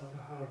gebracht haben.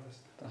 Harvest.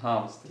 The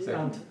harvest, Die exactly.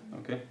 Ernte.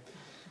 Okay.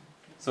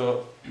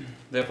 So,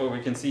 therefore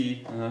we can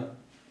see,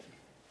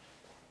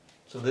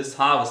 so this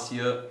harvest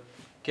here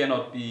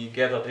cannot be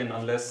gathered in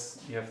unless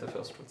you have the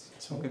first fruits.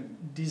 So, Okay.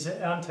 diese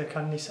Ernte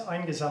kann nicht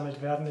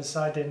eingesammelt werden, es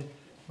sei denn,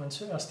 man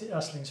zuerst die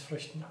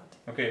Erstlingsfrüchten hat.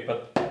 Okay,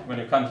 but when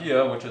you come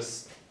here, which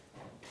is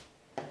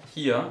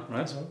here, right?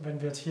 Also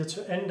wenn wir jetzt hier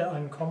zu Ende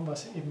ankommen,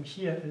 was eben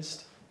hier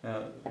ist,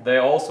 They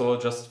are also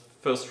just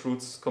first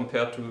fruits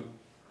compared to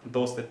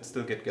those that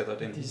still get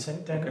gathered in. die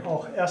sind dann Okay.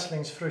 auch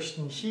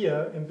Erstlingsfrüchten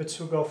hier in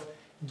Bezug auf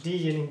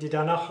diejenigen, die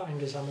danach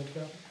eingesammelt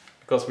werden.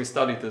 Because we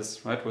studied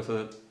this, right, with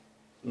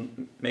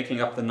making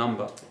up the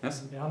number.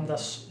 Yes. Wir haben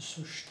das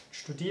so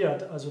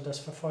studiert, also das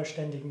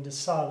Vervollständigen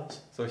des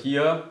Zahles. So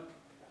here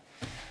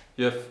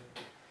you have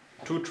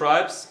 2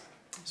 tribes,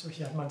 So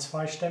hier hat man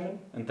 2 Stämme,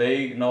 and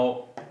they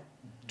now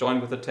join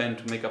with the 10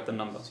 to make up the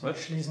numbers, sie right?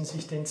 schließen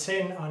sich den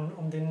 10 an,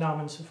 um den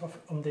Nummer zu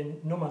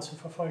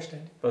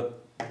vervollständigen.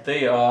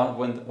 They are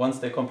once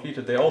they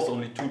completed, they also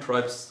only 2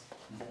 tribes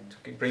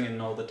to bring in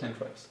now the 10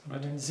 tribes, Und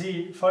right? wenn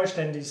sie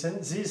vollständig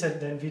sind, sie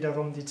sind dann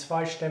wiederum die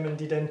 2 Stämme,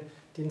 die dann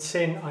den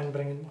 10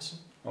 einbringen müssen.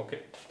 Okay.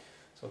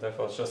 So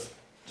therefore, it's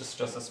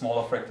just a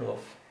smaller fractal of.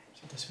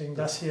 So deswegen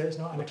das hier ist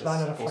nur eine What is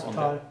kleinere goes on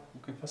Fraktal,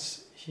 Okay.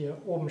 was hier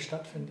oben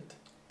stattfindet.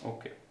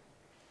 Okay.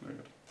 Very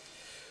good.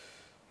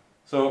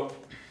 So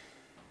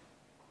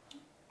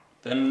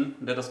then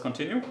let us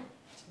continue.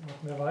 So machen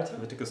wir weiter.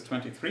 Leviticus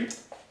 23.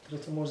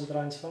 3. Mose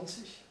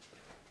 23.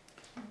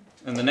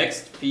 And the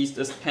next feast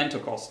is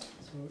Pentecost.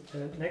 So,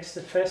 der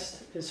nächste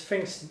Fest ist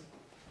Pfingsten,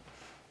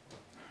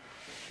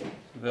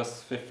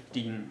 Verse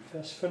 15.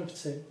 Vers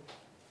 15.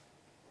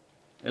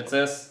 It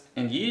says,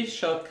 "And ye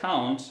shall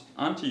count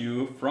unto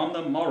you from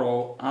the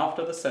morrow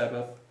after the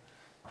Sabbath,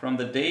 from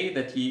the day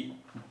that ye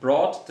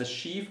brought the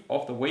sheaf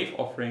of the wave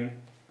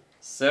offering,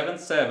 7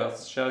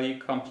 Sabbaths shall ye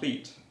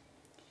complete.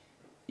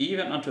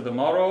 Even unto the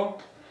morrow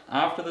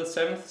after the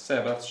 7th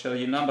Sabbath shall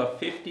ye number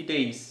 50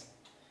 days.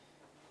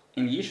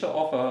 And ye shall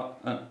offer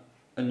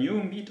a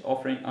new meat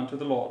offering unto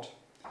the Lord.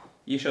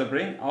 Ye shall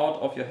bring out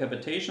of your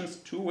habitations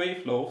 2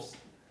 wave loaves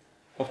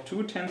of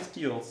 2 tenth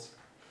deals.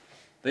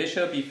 They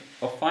shall be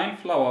of fine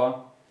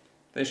flour,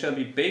 they shall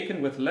be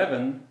baken with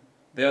leaven,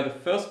 they are the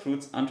first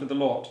fruits unto the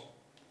Lord."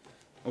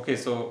 Okay,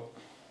 so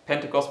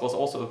Pentecost was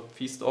also a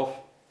feast of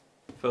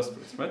first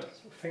fruits, right?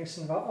 So,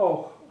 Pfingsten war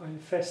auch ein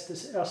Fest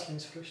des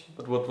Erstlingsfrüchten.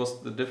 But what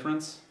was the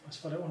difference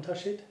Was war der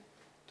Unterschied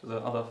to the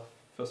other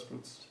first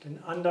fruits? zu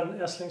den anderen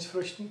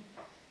Erstlingsfrüchten?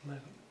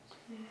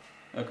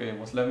 Okay,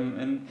 it was leaven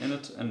in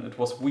it and it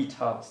was wheat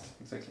harvest,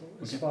 exactly.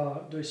 Es Okay.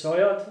 war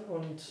durchsäuert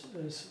und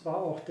es war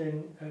auch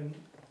den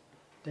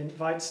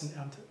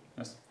Weizenernte.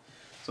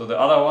 So the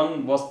other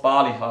one was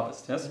barley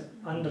harvest, yes?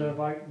 Der andere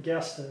war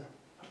Gersteernte.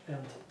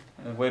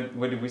 Where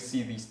do we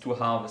see these 2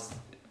 harvests?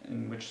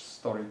 In which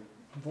story?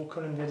 Und wo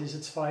können wir diese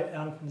 2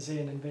 Ernten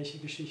sehen? In welche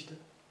Geschichte?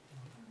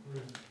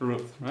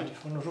 Ruth, right? Die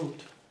von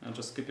Ruth. And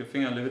just keep your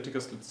finger in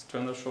Leviticus, let's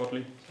turn there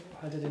shortly.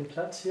 So, halte den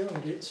Platz hier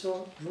und geht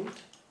zur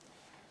Ruth.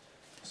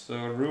 So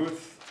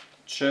Ruth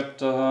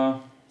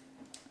chapter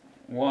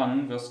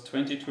 1 verse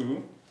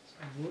 22.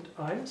 So, Ruth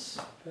 1,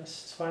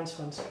 Vers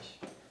 22.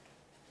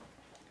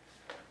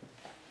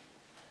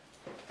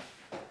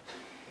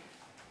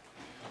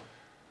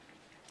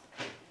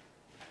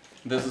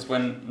 This is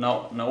when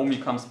Naomi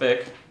comes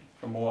back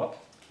from Moab.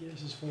 Hier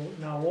ist es, wo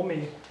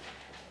Naomi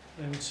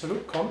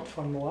zurückkommt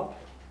von Moab.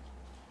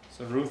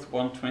 So Ruth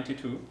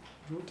 1:22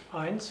 Ruth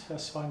 1,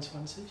 Vers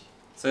 22.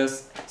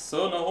 says,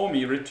 "So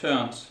Naomi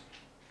returned,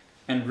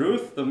 and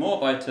Ruth the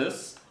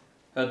Moabitess,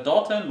 her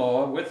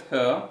daughter-in-law with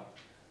her,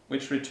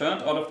 which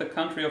returned out of the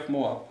country of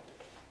Moab.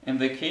 And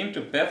they came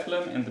to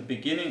Bethlehem in the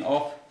beginning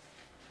of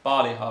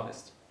barley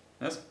harvest."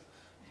 Yes?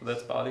 So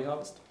that's barley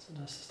harvest. So,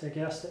 das ist der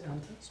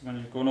Gersteernte. So when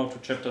you go now to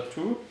chapter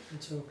 2,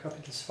 Und zu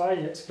Kapitel 2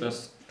 jetzt geht,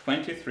 verse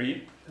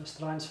 23, Vers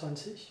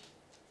 23.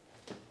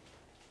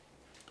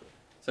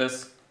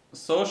 says,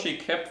 "So she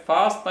kept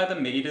fast by the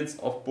maidens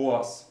of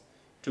Boaz,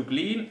 to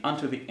glean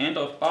unto the end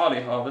of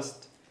barley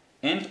harvest,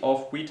 and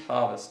of wheat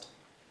harvest,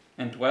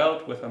 and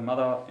dwelt with her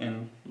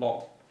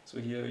mother-in-law." So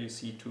here you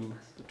see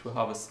the two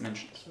harvests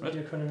mentioned, So, right?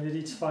 hier können wir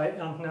die 2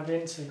 Ernten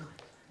erwähnt sehen.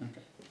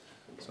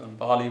 So in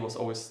barley was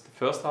always the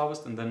first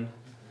harvest, and then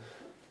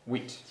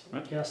wheat, So,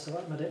 right? Gerste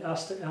war immer die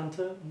erste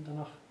Ernte und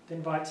danach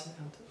den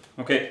Weizenernte.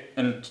 Okay,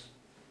 and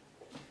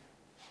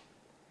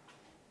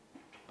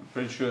I'm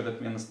pretty sure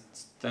that we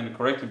understand it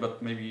correctly,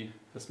 but maybe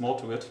there's more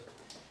to it.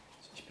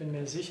 Also ich bin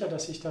mir sicher,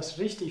 dass ich das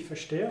richtig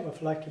verstehe, aber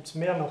vielleicht gibt es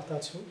mehr noch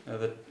dazu.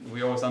 That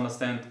we always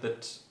understand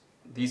that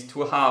these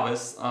 2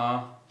 harvests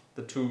are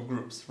the 2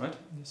 groups, right?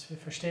 Dass wir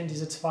verstehen,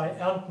 diese 2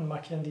 Ernten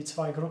markieren die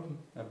 2 Gruppen.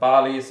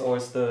 Barley is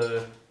always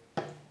the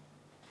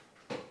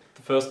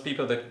first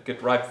people that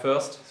get ripe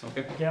first,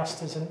 okay?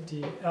 Gerste sind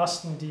die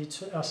ersten, die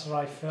zuerst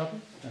reif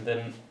werden. And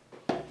then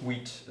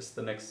wheat is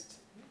the next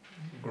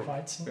group.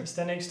 Weizen Okay. ist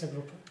der nächste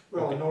Gruppe.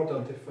 Well, in order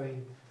to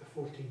find the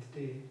 14th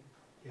day,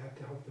 you have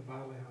to have the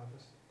barley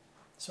harvest.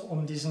 So,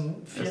 um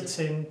diesen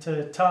 14.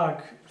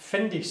 Tag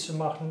findig zu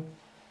machen,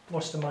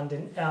 musste man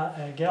den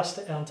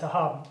Gersteernte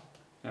haben.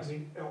 Yes. I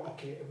mean, oh,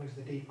 okay, it was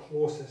the day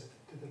closest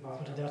to the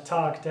barley Oder der harvest.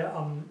 Tag, der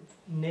am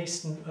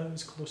nächsten,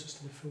 is closest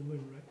to the full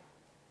moon, right?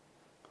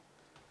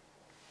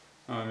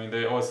 I mean,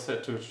 they always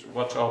had to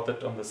watch out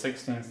that on the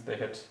 16th they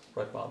had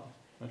Red Barley.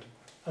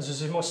 Also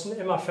sie mussten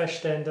immer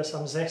feststellen, dass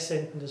am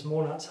 16. des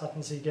Monats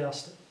hatten sie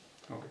Gerste.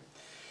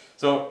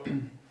 So,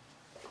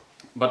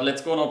 but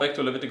let's go now back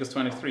to Leviticus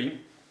 23.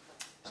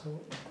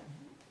 So,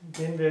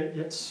 gehen wir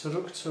jetzt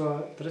zurück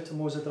zur 3.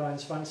 Mose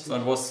 23. So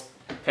it was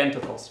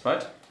Pentecost,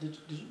 right?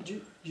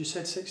 You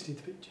said 16th,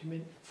 but do you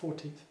mean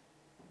 14th?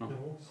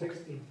 No,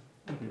 16.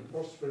 Mhm.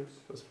 First fruits.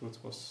 First fruits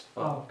was.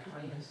 Okay.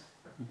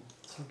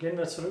 So gehen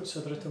wir zurück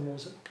zur 3.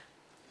 Mose.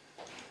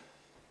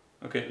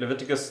 Okay,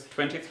 Leviticus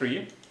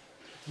 23.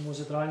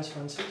 Mose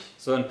 23.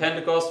 So in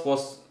Pentecost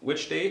was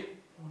which day?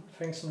 Und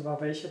Pfingsten war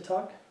welcher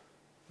Tag?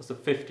 Was the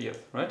 50th,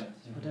 right?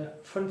 Das war der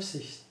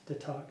 50.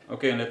 Tag.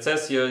 Okay, and it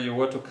says here you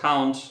were to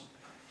count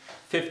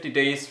 50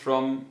 days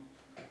from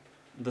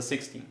the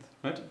 16th,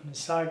 right? Und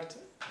es sagt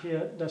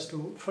hier, dass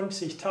du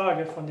 50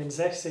 Tage von den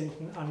 16.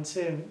 an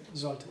zählen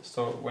solltest.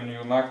 So when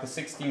you mark the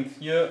 16th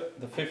here,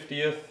 the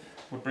 50th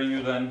would bring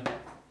you then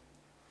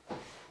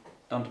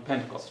down to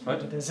Pentecost,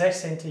 right? Wenn wir der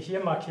 16.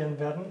 hier markieren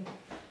werden,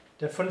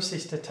 der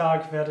 50.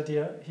 Tag werde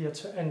dir hier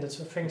zu Ende,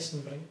 zu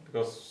Pfingsten bringen.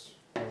 Because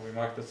we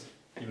marked this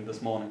even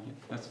this morning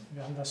here. Yes.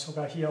 Wir haben das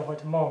sogar hier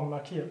heute Morgen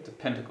markiert. The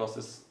Pentecost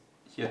is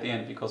here at the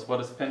end, because what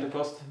is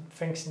Pentecost?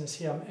 Pfingsten ist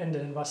hier am Ende,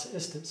 denn was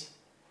ist es?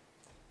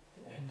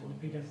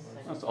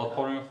 That's the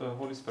outpouring of the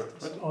Holy Spirit,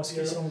 right? Die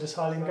Ausgießung des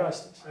Heiligen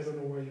Geistes. I don't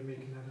know why you're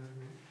making that out.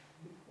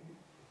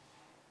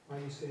 Why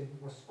are you saying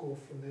must go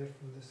from there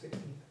from the 16th?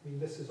 I mean,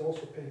 this is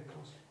also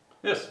Pentecost.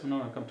 Yes,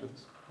 no, I'll come to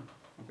this.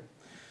 Okay.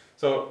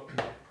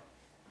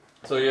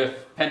 So you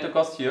have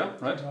Pentecost here,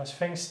 right? Du hast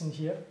Pfingsten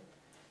hier.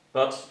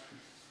 But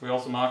we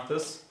also mark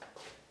this.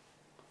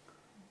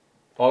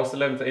 August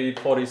 11th,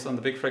 1840 is on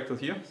the big fractal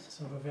here.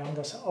 So, wir haben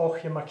das auch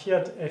hier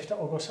markiert. 11.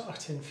 August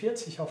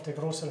 1840 auf der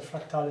großen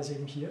Fraktal ist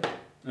eben hier.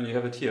 And you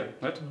have it here,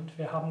 right? Und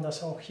wir haben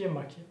das auch hier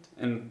markiert.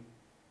 In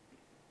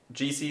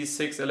GC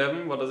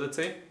 611, what does it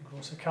say?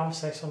 Großer Kampf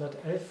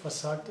 611, was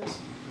sagt es?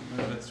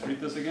 Let's read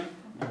this again.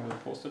 I will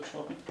post it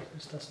shortly. Ich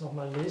muss das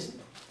nochmal lesen.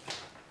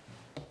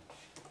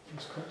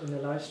 Das kommt in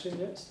der Livestream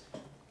jetzt.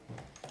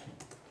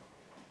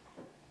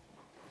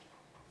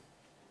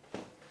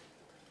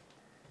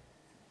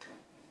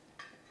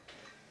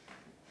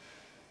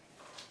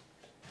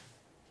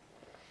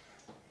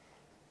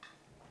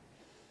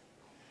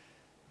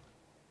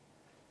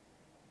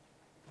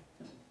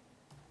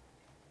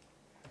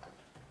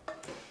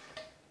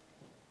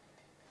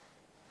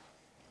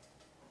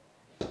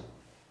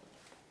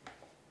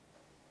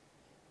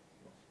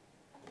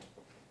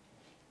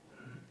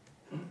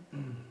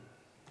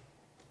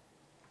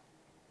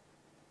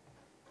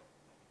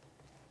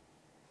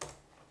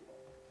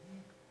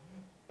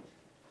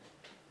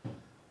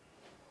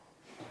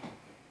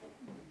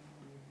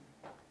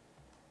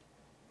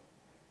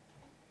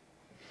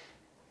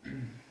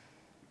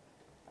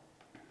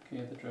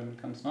 Okay, the German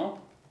comes now.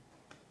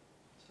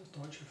 Das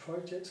Deutsche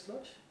folgt jetzt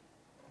gleich.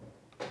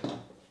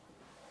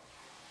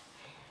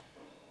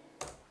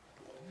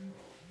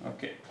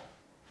 Okay.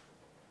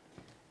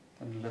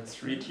 Then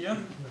let's read here.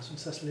 Lass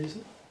uns das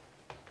lesen.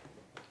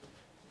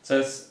 It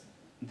says,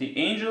 the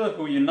angel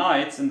who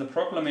unites in the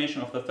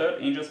proclamation of the third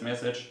angel's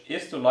message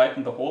is to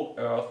lighten the whole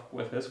earth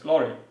with his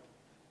glory.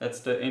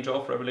 That's the angel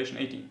of Revelation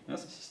 18,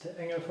 yes? Das ist der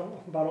Engel von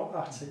Offenbarung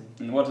 18.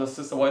 And what does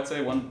Sister White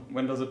say?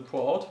 When does it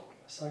pour out?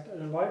 Was sagt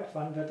Ellen White?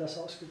 Wann wird das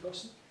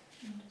ausgegossen?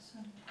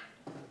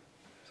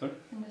 Sorry?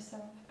 In the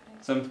seventh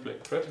place. Seventh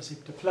plague, right? Die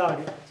 7.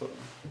 Plage. So,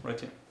 right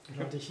here.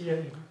 Gerade hier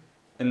eben.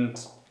 And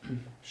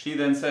she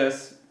then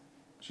says,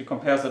 she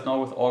compares it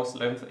now with August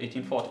 11th,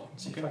 1840.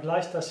 Sie Okay?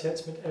 vergleicht das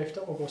jetzt mit 11.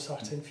 August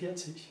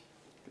 1840.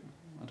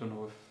 I don't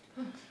know if...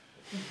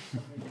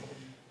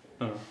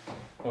 no.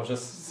 I was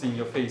just seeing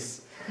your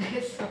face.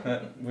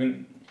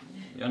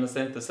 You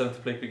understand the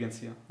seventh plague begins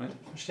here, right?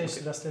 Verstehst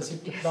Okay. du, dass der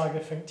 7. Plage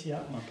fängt hier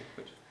an? Okay,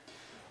 good.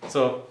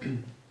 So,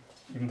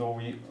 even though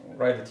we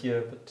write it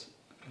here, but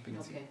it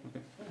begins here. Okay.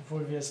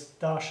 Obwohl wir es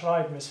da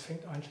schreiben, es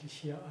fängt eigentlich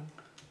hier an.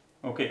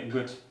 Okay,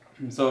 good.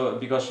 So,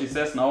 because she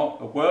says now,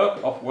 a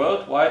work of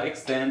worldwide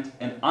extent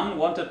and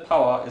unwanted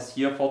power is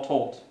here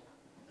foretold.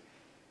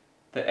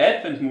 The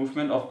Advent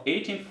movement of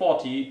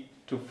 1840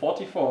 to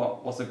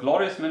 44 was a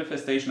glorious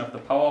manifestation of the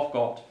power of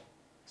God.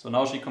 So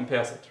now she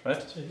compares it,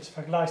 right? So, jetzt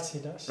vergleicht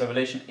sie das.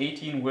 Revelation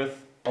 18 with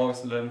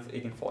August 11th,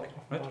 1840,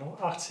 right? Offenbarung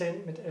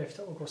 18 mit 11.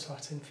 August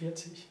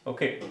 1840.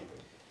 Okay.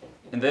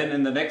 And then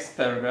in the next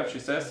paragraph she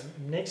says,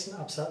 Im nächsten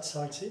Absatz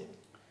sagt sie,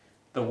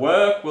 the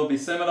work will be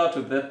similar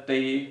to that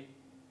day,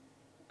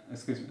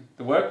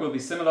 the work will be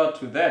similar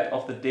to that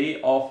of the day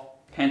of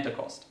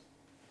Pentecost.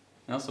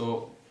 Yeah,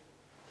 so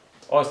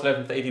August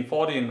 11th,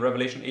 1840 and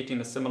Revelation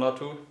 18 is similar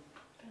to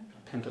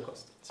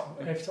Pentecost. so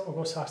 11.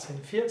 August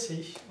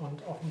 1840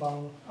 und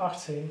Offenbarung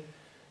 18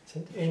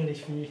 sind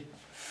ähnlich wie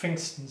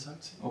Pfingsten,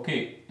 sagt sie.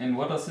 Okay, and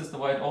what does Sister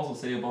White also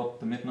say about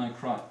the midnight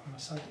cry? Und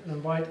das sagt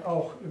Ellen White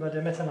auch über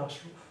der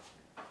Mitternachtsruf.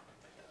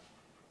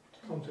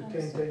 Come to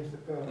 10 times the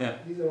power. Yeah.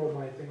 These are all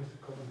my things to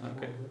cover.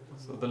 Okay.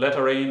 So the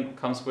latter rain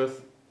comes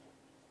with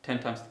 10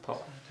 times the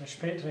power. Der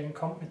Spätregen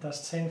kommt mit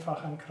das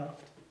 10-fach an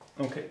Kraft.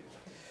 Okay.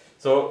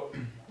 So,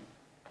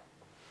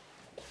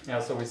 yeah,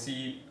 so we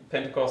see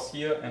Pentecost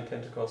here and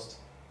Pentecost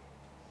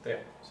there.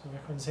 So, wir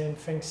können sehen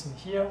Pfingsten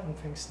hier und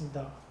Pfingsten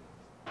da.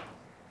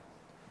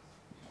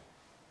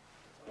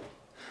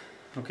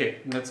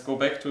 Okay, let's go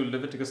back to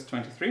Leviticus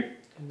 23.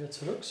 Gehen wir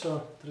zurück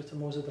zur 3.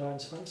 Mose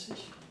 23.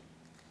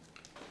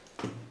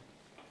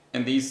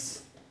 And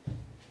these,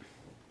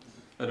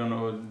 I don't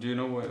know, do you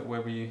know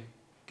where we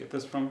get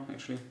this from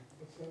actually?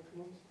 What's that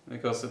one?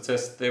 Because it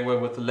says they were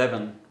with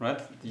leaven, right?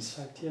 Das These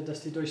sagt hier,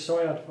 dass die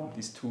durchsäuert waren.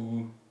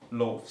 two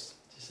loaves.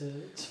 Diese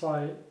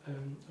zwei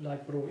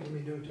Laib Brot. We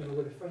don't know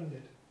where to find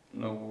it.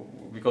 No,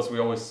 because we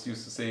always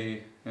used to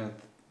say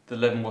the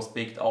leaven was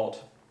baked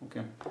out.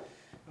 Okay.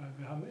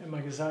 Wir haben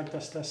immer gesagt,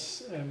 dass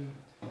das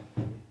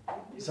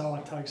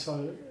Sauerteig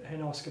soll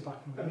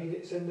hinausgebacken I werden. mean,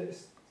 it's in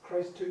this,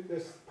 Christ took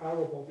this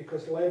parable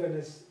because leaven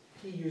is,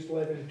 he used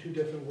leaven in two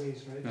different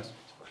ways, right? Yes.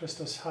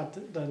 Christus hat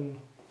den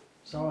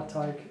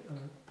Sauerteig,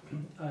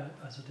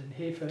 also den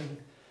Hefe, in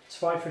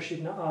zwei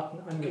verschiedene Arten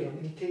Okay, and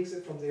angewandt. he takes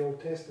it from the Old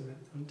Testament.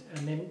 Und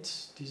er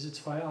nimmt diese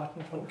zwei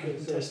Arten von Okay,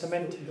 Alten so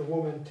Testament. the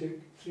woman took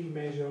 3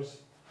 measures,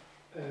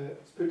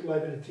 put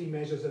leaven in 3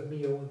 measures of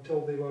meal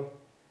until they were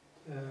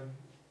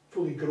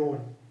fully grown.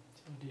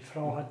 So, die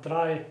Frau hat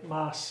 3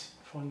 Maß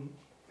von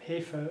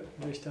Hefe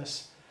durch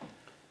das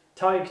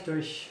Teig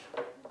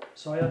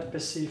durchsäuert,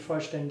 bis sie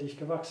vollständig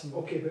gewachsen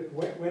wird. Okay,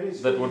 but when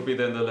it's That would be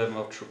then the leaven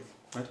of truth.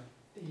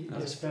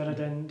 Das wäre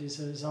dann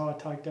dieser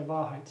Sauerteig der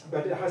Wahrheit.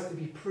 But it has to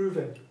be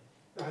proven.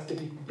 It has to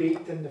be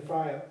baked in the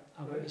fire.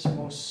 Aber es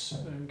muss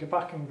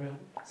gebacken werden.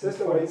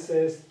 Sister White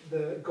says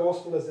the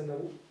gospel is in the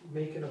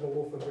making of a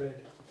loaf of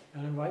bread.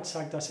 Ellen White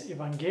sagt, das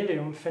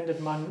Evangelium findet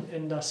man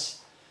in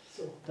das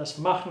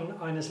So Machen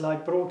eines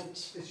Laib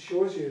Brotes. it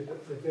shows you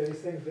that the very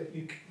thing that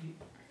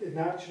the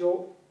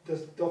natural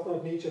doth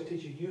not nature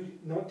teach you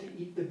not to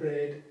eat the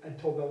bread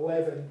until the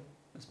leaven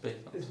It's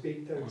baked out. is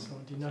baked out. So,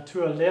 die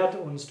Natur lehrt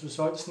uns, du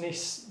sollst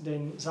nicht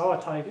den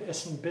Sauerteig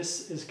essen,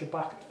 bis es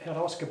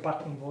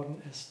herausgebacken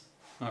worden ist.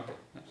 Okay,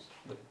 yes.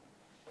 That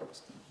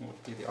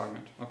would be the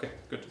argument. Okay,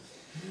 good.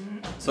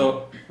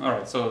 So,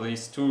 alright, so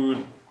these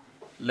two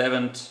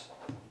leavened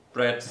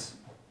breads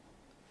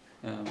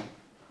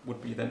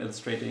would be then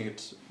illustrating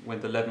it when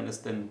the leaven is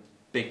then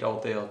baked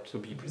out there to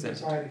be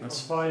presented.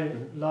 Yes. Zwei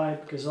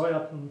Laib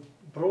gesäuerten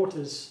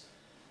Brotes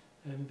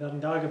werden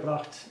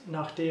dargebracht,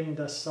 nachdem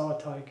das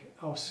Sauerteig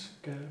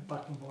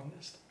ausgebacken worden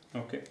ist.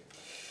 Okay,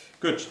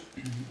 good.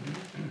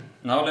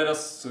 Now let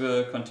us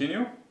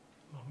continue.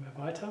 Machen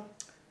wir weiter.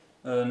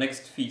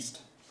 Next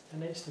feast. Der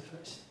nächste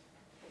Fest.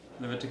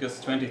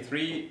 Leviticus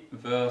 23,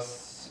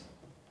 verse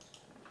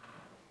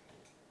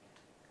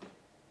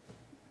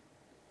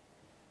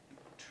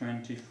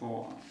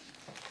 24.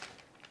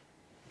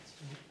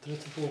 Das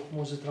dritte Buch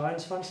Mose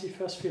 23,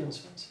 Vers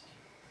 24.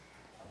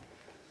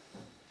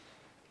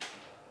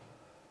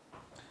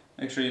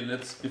 Actually,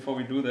 before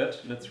we do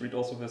that, let's read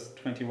also verse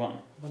 21.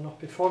 Aber noch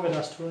bevor wir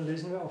das tun,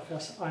 lesen wir auch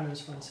Vers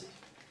 21.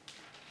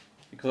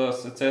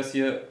 Because it says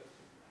here,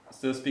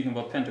 still speaking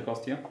about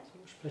Pentecost here,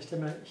 So spricht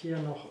er hier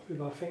noch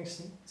über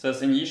Pfingsten. it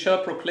says, And ye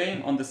shall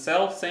proclaim on the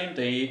self same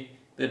day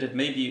that it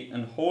may be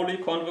an holy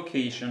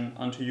convocation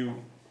unto you.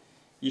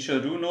 Ye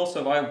shall do no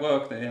servile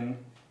work therein,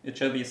 it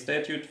shall be a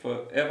statute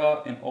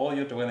forever in all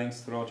your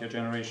dwellings throughout your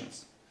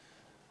generations.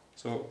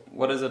 So,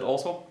 what is it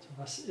also? So,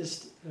 was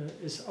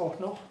ist auch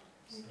noch?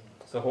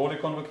 It's a holy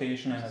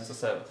convocation and it's a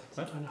Sabbath.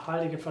 Right? Eine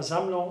heilige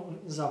Versammlung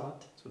und ein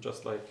Sabbat. So,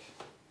 just like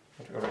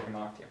what we already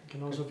marked here.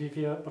 Genauso wie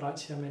wir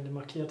bereits hier am Ende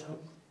markiert haben.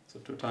 So,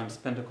 2 times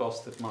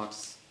Pentecost, that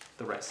marks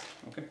the rest.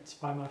 Okay.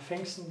 Zweimal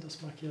Pfingsten,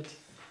 das markiert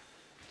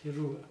die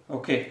Ruhe.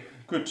 Okay,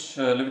 good.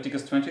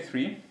 Leviticus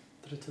 23,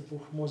 Dritte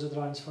Buch Mose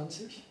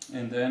 23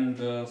 and then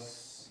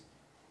verse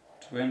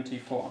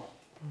 24.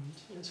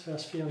 und jetzt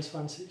Vers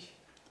 24. It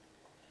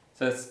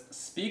says,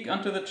 Speak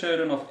unto the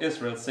children of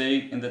Israel,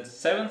 saying, In the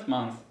 7th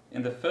month,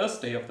 in the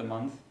 1st day of the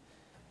month,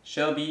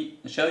 shall ye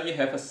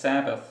have a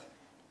Sabbath,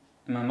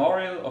 a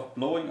memorial of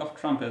blowing of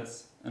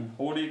trumpets, and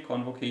holy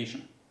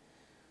convocation.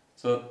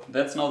 So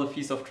that's now the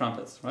Feast of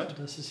Trumpets, right? So,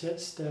 das ist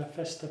jetzt der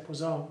Fest der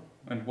Posaunen.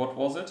 And what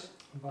was it?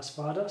 Und was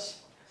war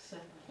das?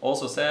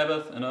 Also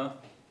Sabbath and a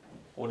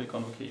holy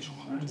convocation.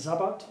 Ein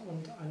Sabbat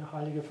und eine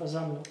heilige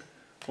Versammlung.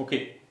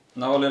 Okay,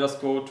 now let us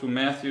go to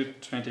Matthew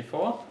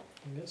 24.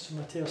 Und jetzt zu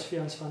Matthäus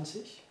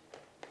 24.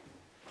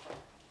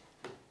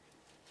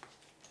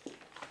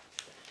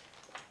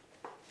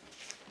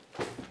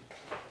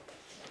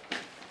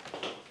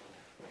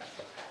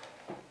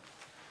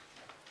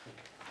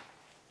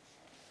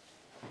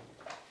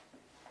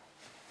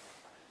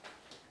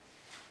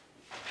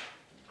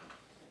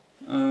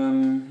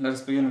 Let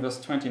us begin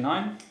verse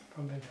 29.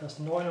 Fangen wir in Vers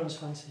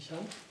 29 an.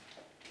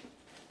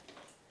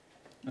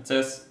 It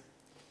says,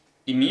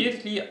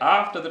 Immediately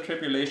after the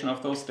tribulation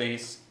of those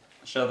days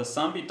shall the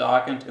sun be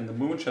darkened, and the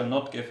moon shall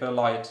not give her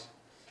light,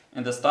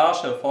 and the stars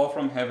shall fall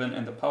from heaven,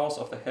 and the powers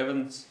of the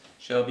heavens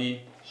shall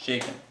be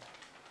shaken.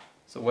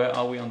 So where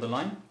are we on the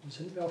line? Wo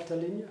sind wir auf der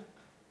Linie?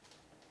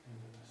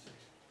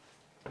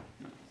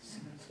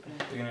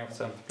 Beginning of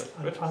 7th plague.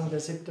 Good. Anfang der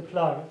 7.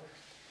 Plage.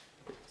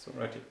 So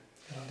right here.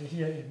 Gerade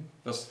hier eben.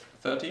 Verse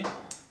 30.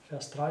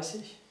 Vers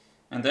 30.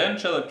 And then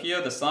shall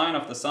appear the sign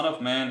of the Son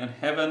of Man in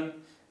heaven,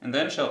 and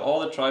then shall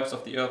all the tribes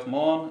of the earth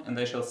mourn, and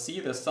they shall see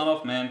the Son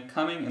of Man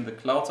coming in the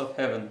clouds of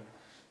heaven,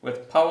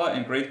 with power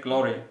and great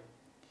glory.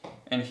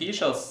 And he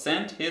shall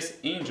send his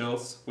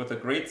angels with a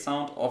great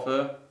sound of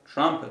a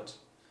trumpet,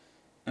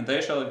 and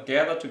they shall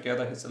gather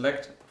together his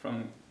elect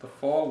from the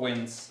four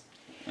winds,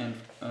 and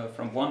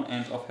from one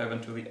end of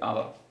heaven to the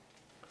other.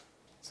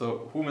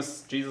 So, whom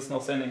is Jesus now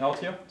sending out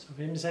here? So,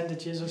 wem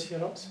sendet Jesus hier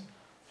raus?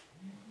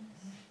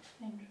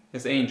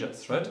 His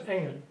angels, right?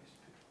 Engel.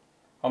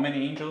 How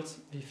many angels?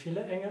 Wie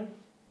viele Engel?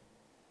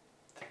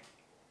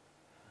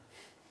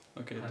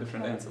 Okay,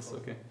 different answers,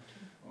 okay.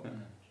 Yeah.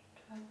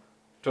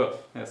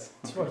 12, yes.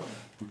 Okay. 12.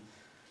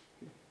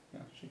 Yeah,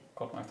 she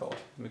caught my thought.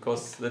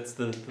 Because that's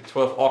the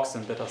 12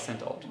 oxen that are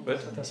sent out, right?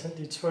 Das sind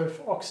die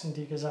 12 Ochsen,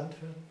 die gesandt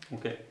werden.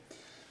 Okay.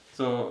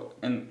 So,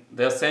 and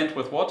they're sent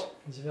with what?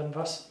 Und sie werden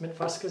mit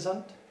was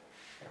gesandt?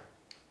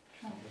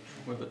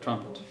 With a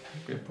trumpet.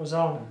 Okay.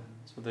 Posaunen.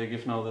 So they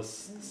give now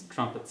this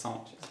trumpet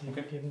sound. Sie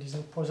Okay. geben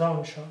diesen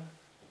Posaunenschall.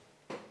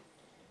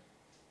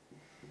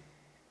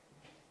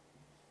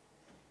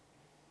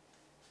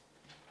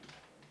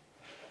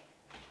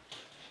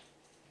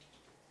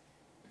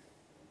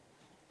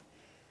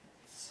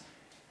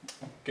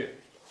 Okay.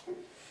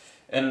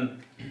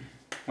 And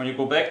when you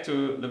go back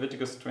to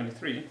Leviticus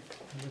 23,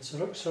 Wenn wir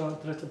zurück zur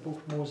 3. Buch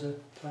Mose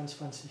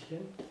 23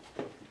 gehen,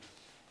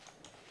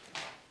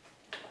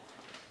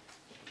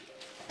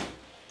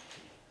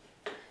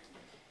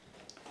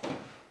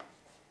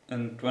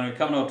 and when we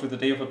come now to the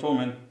Day of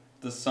Atonement,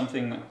 this is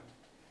something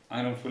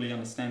I don't fully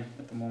understand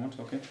at the moment,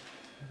 okay?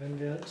 wenn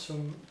wir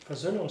zum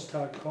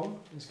Versöhnungstag kommen,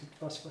 es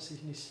gibt was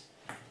ich nicht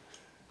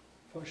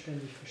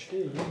vollständig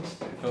verstehe jetzt.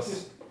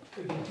 Because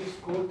If you just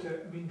go to,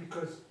 I mean,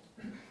 because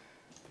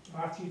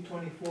Matthew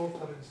 24,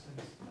 for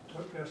instance,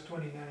 verse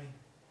 29,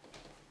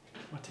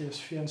 Matthäus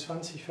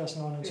 24, Vers is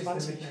the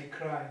 29 midnight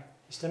cry.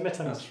 ist der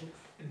Mitternachtsruf.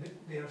 And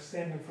they are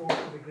sending forth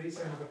with the great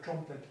sound of a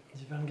trumpet.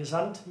 Sie werden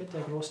gesandt mit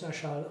der großen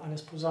Erschall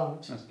eines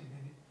Posaunens. Yes. And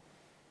then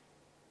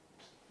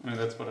I mean,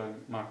 that's what I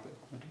marked there.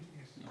 Right?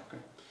 yes.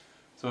 Okay.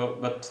 So,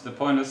 but the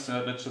point is,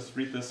 let's just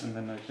read this and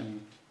then I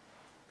can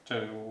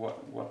tell you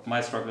what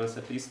my struggle is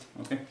at least,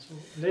 okay? So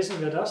lesen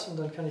wir das und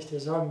dann kann ich dir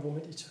sagen,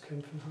 womit ich zu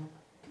kämpfen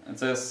habe. It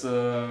says,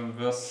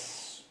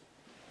 verse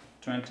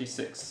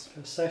 26.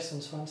 Vers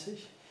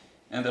 26.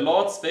 And the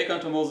Lord spake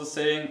unto Moses,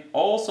 saying,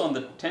 Also on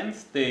the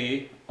 10th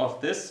day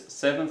of this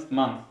 7th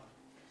month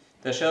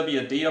there shall be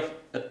a day of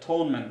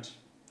atonement.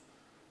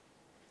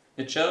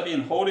 It shall be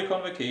an holy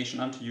convocation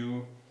unto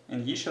you,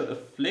 and ye shall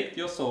afflict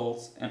your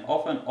souls, and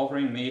offer an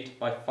offering made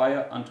by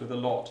fire unto the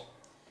Lord.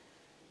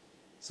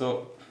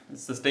 So,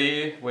 it's this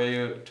day where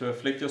you to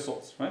afflict your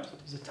souls, right?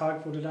 Dieser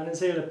Tag, wo du deine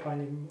Seele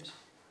peinigen musst.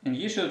 And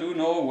ye shall do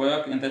no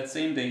work in that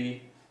same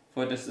day,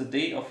 for it is a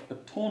day of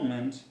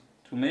atonement,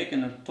 to make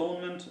an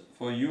atonement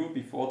for you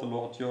before the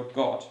Lord your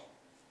God.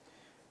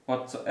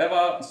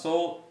 Whatsoever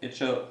soul it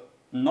shall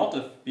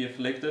not be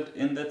afflicted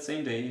in that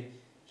same day,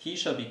 he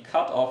shall be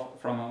cut off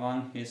from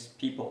among his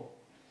people.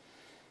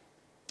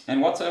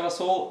 And whatsoever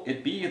soul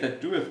it be that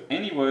doeth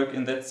any work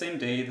in that same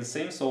day, the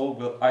same soul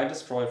will I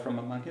destroy from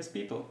among his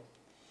people.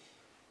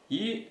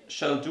 Ye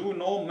shall do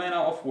no manner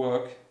of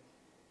work,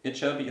 it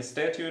shall be a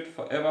statute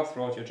forever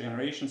throughout your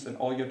generations in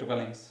all your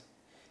dwellings.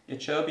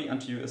 It shall be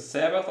unto you a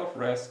Sabbath of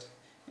rest,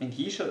 and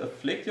ye shall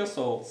afflict your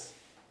souls.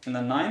 In the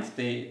 9th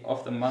day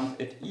of the month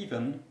at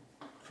even,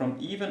 from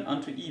even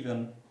unto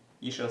even,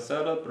 ye shall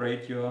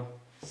celebrate your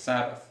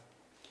Sabbath.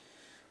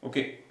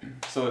 Okay,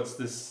 so it's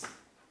this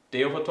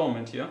Day of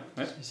Atonement here,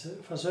 right? Dieser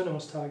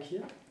Versöhnungstag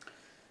hier.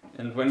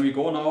 And when we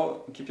go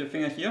now, keep your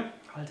finger here.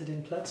 Halte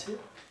den Platz hier.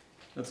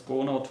 Let's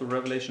go now to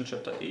Revelation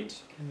chapter 8.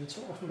 Gehen wir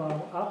zur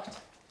Offenbarung 8.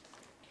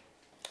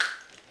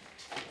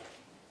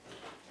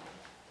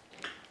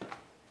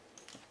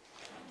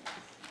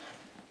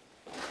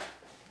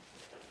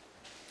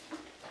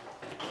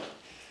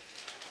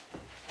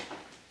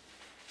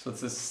 So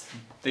it's this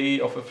day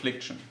of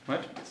affliction,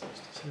 right? Das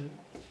ist dieser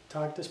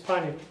Tag des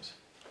Peinigungs.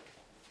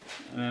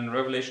 And in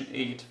Revelation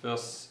 8,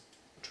 verse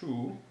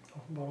 2,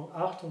 Offenbarung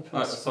 8 und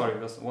Vers,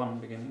 verse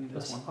 1 beginning,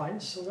 Vers this one. 1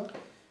 sogar.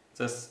 It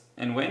says,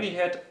 And when he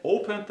had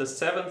opened the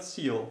 7th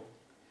seal,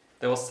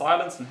 there was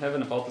silence in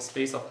heaven about the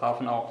space of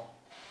half an hour.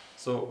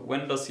 So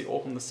when does he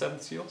open the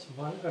 7th seal? So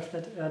wann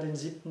öffnet den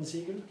 7.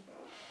 Siegel?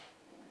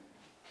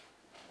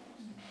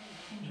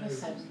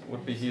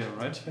 Would be here,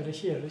 right? Das wäre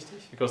hier,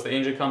 richtig? Because the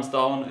angel comes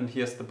down and he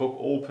has the book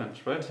opened,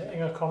 right? Der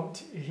Engel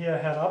kommt hier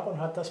herab und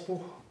hat das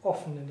Buch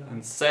offen in der And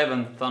Hand.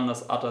 7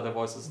 thunders utter their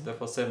voices,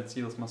 therefore 7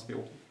 seals must be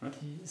opened, right?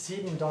 Die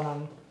 7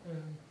 Donnern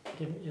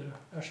geben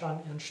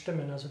erscheinen ihren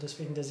Stimmen, also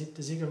deswegen der 7.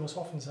 Siegel muss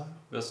offen sein.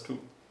 Verse 2.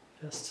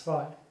 Vers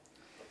 2.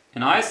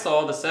 And I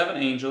saw the 7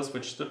 angels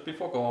which stood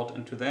before God,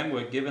 and to them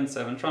were given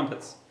 7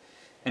 trumpets.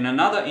 And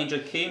another angel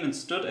came and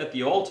stood at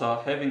the altar,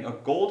 having a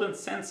golden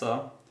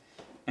censer,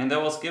 and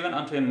there was given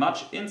unto him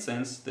much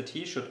incense, that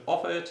he should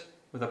offer it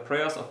with the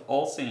prayers of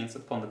all saints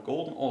upon the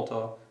golden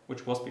altar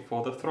which was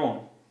before the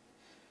throne.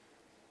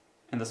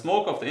 And the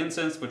smoke of the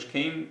incense which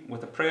came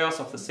with the prayers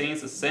of the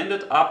saints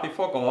ascended up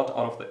before God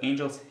out of the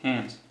angel's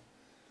hand.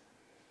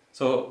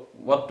 So,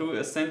 what do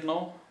ascend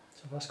now?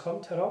 So, was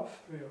kommt herauf?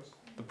 Prayers.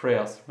 The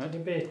prayers, Die right?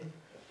 Gebeten.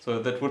 So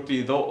that would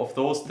be of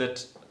those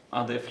that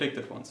are the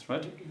afflicted ones,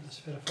 right?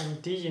 Das wäre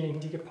von denjenigen,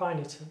 die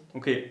gepeinigt sind.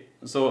 Okay,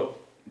 so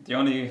the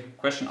only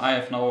question I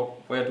have now,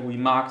 where do we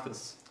mark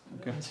this? Die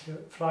Okay. einzige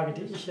Frage,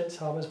 die ich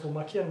jetzt habe, ist, wo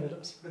markieren wir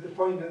das? But the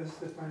point is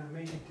the final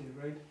making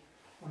to, right?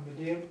 On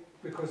the day,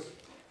 because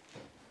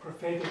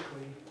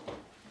prophetically,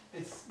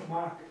 it's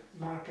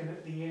marking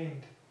at the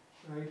end,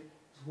 right?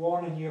 It's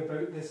warning you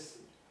about this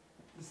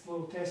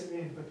little test at the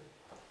end. But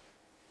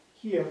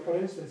here, for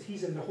instance,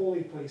 he's in the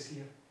holy place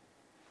here,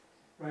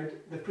 right?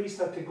 The priest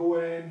had to go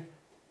in,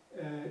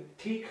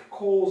 take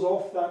coals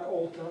off that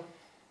altar,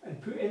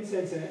 and put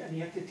incense in it, and he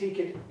had to take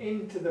it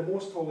into the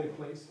most holy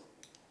place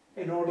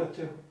in order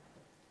to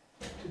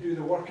do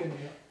the work in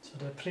there. So,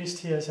 der Priest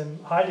hier ist im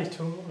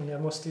Heiligtum und er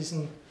muss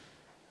diesen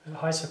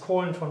heiße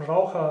Kohlen von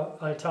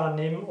Raucheraltar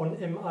nehmen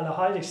und im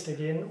Allerheiligste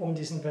gehen, um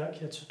diesen Werk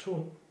hier zu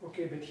tun.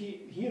 Okay, but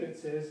here it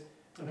says,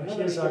 Aber another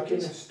hier sagt king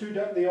es, stood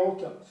at the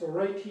altar. So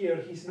right here,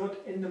 he's not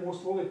in the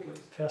most holy place.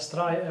 Vers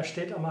 3, er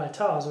steht am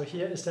Altar, also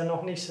hier ist er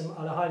noch nicht im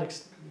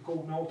Allerheiligsten. The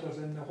golden altar is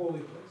in the holy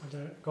place. Und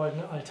der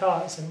goldene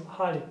Altar ist im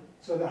Heiligen.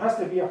 So there has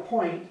to be a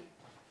point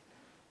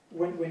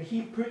when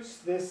he puts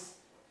this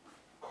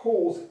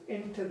coals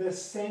into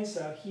this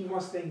censer, he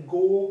must then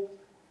go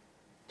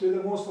to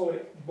the most holy,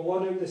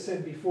 blot out the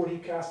sin before he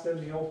casts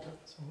down the altar.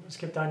 So, es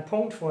gibt einen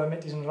Punkt, wo er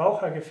mit diesem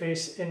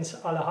Rauchergefäß ins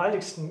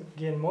Allerheiligsten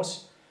gehen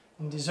muss,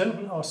 um die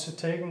Sünden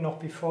auszutilgen, noch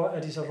bevor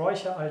er diesen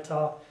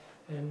Räucheraltar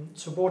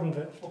zu Boden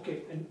wirft.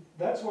 Okay, and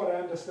that's what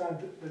I understand.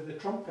 The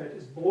trumpet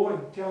is blowing,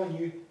 telling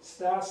you,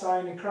 start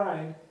sighing and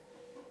crying,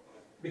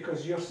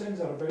 because your sins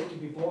are about to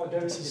be blotted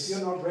out. And if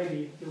you're not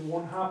ready, it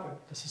won't happen.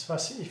 Das ist,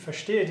 was ich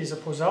verstehe. Diese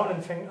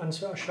Posaunen fängt an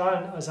zu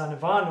erschallen als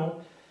eine Warnung.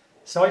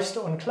 Seufzt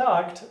und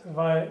klagt,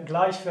 weil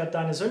gleich wird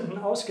deine Sünden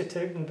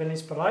ausgetilgt und wenn du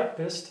nicht bereit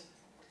bist,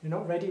 you're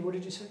not ready, what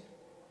did you say?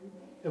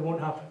 It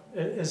won't happen.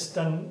 Ist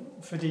dann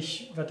für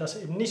dich wird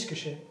das eben nicht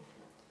geschehen.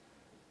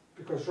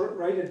 Because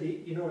right at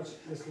the, you know, it's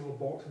this little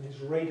box and it's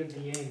right at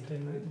the end.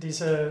 Denn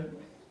diese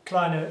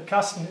kleine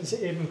Kasten ist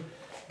eben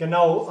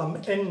genau am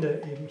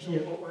Ende eben hier.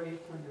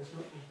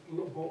 The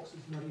little box is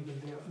not even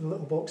there. The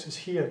little box is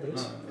here, but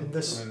it's, No, in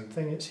this I mean-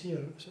 thing it's here,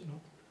 is it not?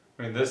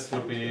 I mean, this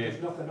would be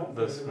There's nothing up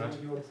this, there. right?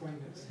 Your point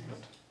is.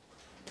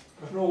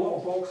 There's no little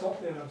box up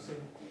there. I'm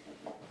saying.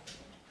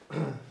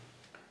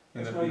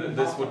 and It's not even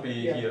this half would up. be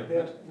Yeah, here.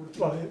 there would be-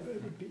 Well,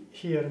 it would be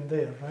here and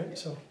there, right?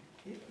 So,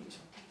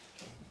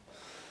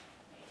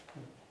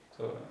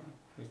 So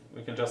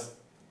we can just,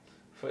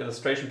 for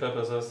illustration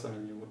purposes, I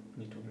mean, you would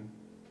need to,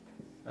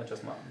 I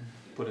just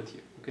put it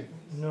here. Okay.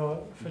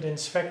 nur für den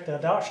Zweck der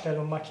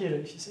Darstellung markiere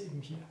ich es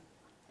eben hier.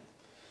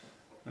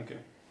 Okay.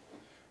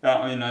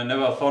 Yeah, I mean, I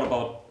never thought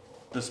about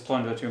this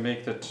point that you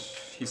make, that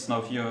he's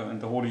now here in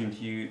the holy and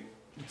he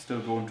would still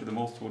go into the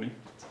most holy.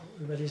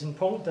 Über diesen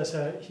Punkt, dass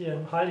er hier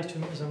im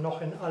Heiligtum ist und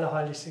noch in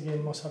Allerheiligste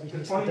gehen muss, habe ich The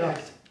nicht point gedacht.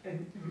 is,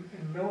 in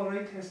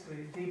Millerite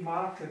history, they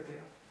marked it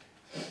there.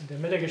 In der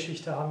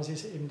Miller-Geschichte haben sie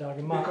es eben da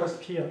gemacht, Because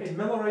markiert. in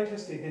Millerite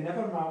history, they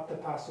never marked the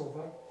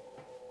Passover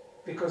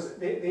because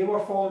they were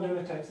following down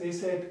the text. They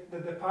said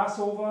that the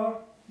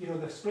Passover, you know,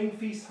 the spring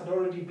feast had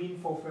already been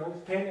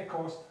fulfilled,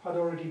 Pentecost had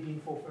already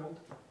been fulfilled.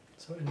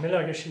 So in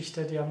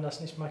Miller-Geschichte, die haben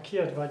das nicht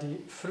markiert, weil die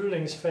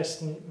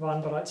Frühlingsfesten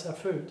waren bereits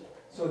erfüllt.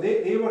 So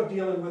they were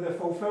dealing with the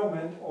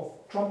fulfillment of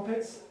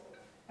trumpets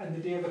and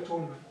the Day of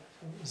Atonement.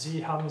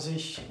 Sie haben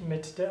sich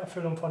mit der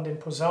Erfüllung von den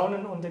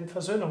Posaunen und dem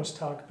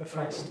Versöhnungstag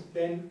befasst.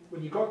 Then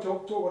when you got to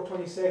October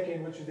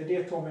 22nd, which was the Day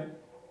of Atonement,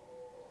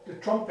 the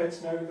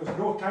trumpets now, there's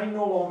no time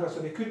no longer,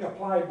 so they couldn't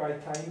apply it by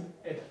time.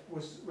 It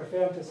was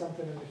referring to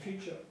something in the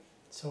future.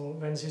 So,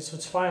 wenn sie zu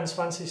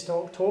 22.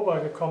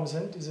 Oktober gekommen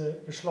sind, diese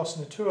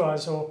geschlossene Tür,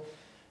 also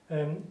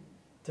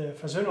der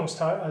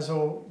Versöhnungstag,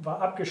 also war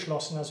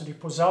abgeschlossen, also die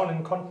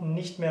Posaunen konnten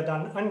nicht mehr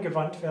dann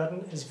angewandt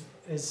werden.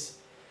 Es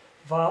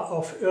war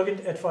auf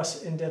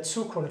irgendetwas in der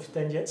Zukunft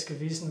denn jetzt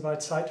gewesen,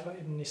 weil Zeit war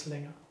eben nicht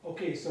länger.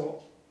 Okay,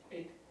 so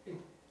it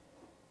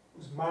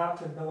was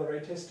marked in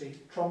Millerite history.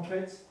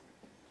 Trumpets,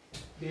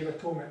 Day of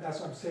Atonement.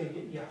 That's what I'm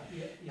saying.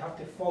 You have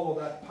to follow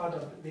that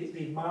pattern.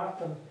 They marked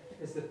them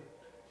as the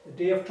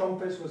Day of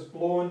Trumpets was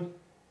blown,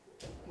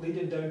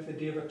 leading down to the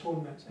Day of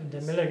Atonement. In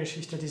der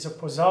Miller-Geschichte, diese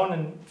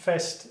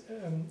Posaunenfest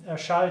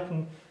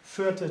erschallten,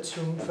 führte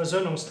zum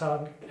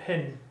Versöhnungstag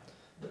hin.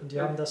 Und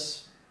die haben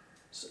das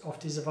auf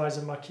diese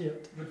Weise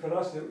markiert. But for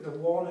us, the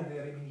warning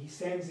there, I mean, he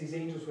sends these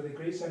angels with a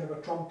great sound of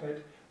a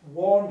trumpet,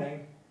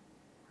 warning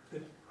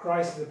that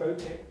Christ is about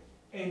to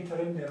enter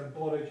in there and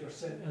blot out your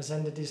sin. Er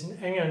sendet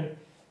diesen Engeln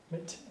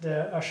mit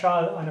der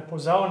Erschall einer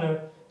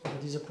Posaune, oder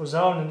diese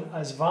Posaunen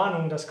als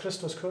Warnung, dass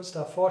Christus kurz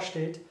davor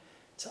steht,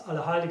 ins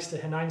Allerheiligste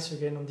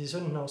hineinzugehen, um die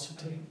Sünden I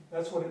auszutilgen. mean,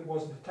 that's what it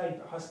was in the type.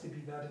 It has to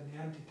be that in the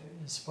antitype.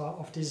 Es war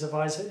auf diese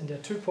Weise in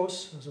der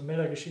Typus, also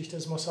Miller-Geschichte,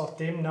 es muss auch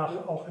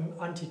demnach auch im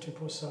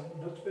Antitypus sein.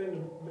 I'm not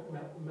spending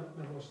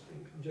my most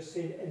thing. I'm just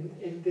saying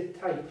in the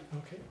type,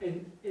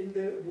 Okay. in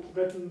the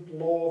written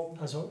law.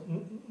 Also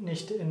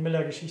nicht in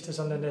Miller-Geschichte,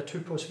 sondern der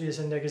Typus, wie es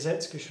in der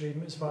Gesetz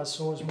geschrieben ist, war es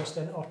so, es muss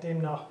dann auch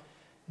demnach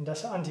in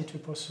das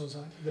Antitypus so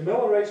sein. The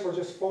Millerites were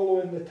just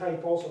following the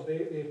type also.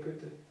 They put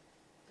the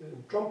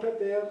trumpet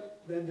there,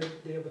 then the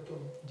Day of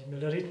Atonement. Die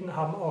Milleriten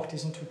haben auch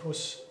diesen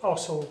Typus auch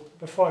so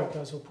befolgt,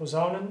 also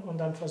Posaunen und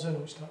dann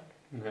Versöhnungstag.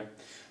 Okay.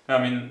 I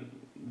mean,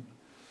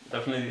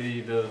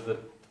 definitely the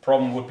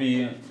problem would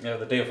be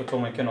the Day of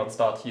Atonement cannot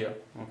start here.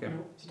 Okay.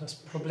 Also das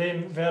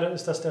Problem wäre,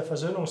 ist, dass der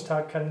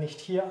Versöhnungstag kann nicht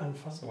hier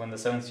anfangen. So when the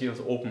seventh seal is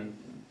open,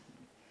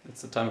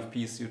 it's a time of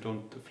peace. You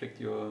don't afflict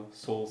your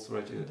souls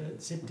right here.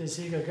 Wenn der 7.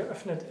 Siegel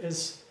geöffnet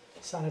ist,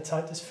 ist eine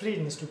Zeit des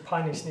Friedens. Du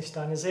peinigst nicht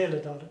deine Seele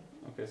darin.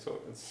 Okay, so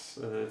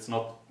it's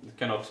not, it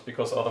cannot,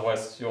 because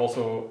otherwise you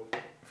also,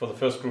 for the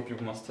first group you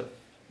must have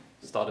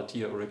started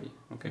here already.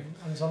 Okay.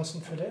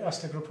 Ansonsten für die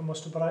erste Gruppe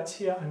musst du bereits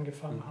hier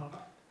angefangen haben.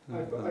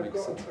 I've That got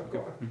makes sense. a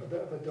Okay. bit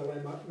of a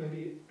dilemma.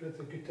 Maybe it's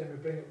a good time to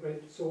bring it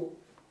right. So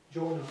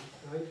Jonah,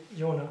 right?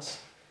 Jonas.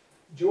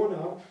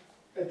 Jonah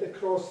at the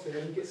cross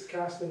there, he gets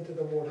cast into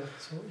the water.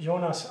 So,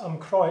 Jonas am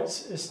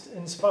Kreuz ist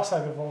ins Wasser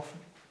geworfen.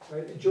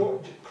 Right?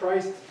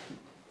 Christ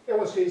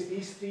illustrates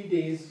these 3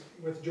 days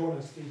with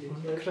Jonah's 3 days.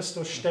 Und Right?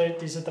 Christus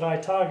stellt diese 3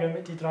 Tage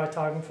mit die 3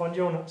 Tagen von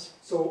Jonas.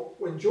 So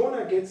when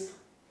Jonah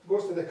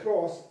goes to the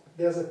cross,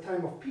 there's a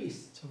time of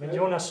peace. So, wenn right?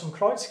 Jonas zum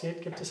Kreuz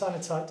geht, gibt es eine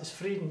Zeit des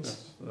Friedens.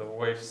 Yes, the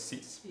waves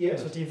cease.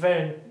 Yes. Also die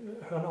Wellen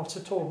hören auf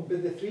zu toben.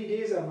 But the 3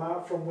 days are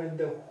marked from when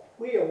the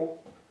whale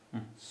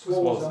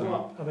Swallows swallows them them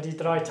up. Aber die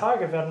 3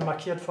 Tage werden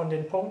markiert von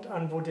dem Punkt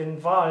an, wo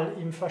den Wal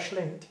ihm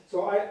verschlingt.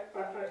 So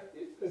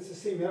it's the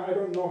same. I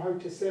don't know how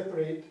to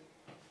separate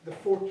the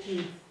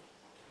 14th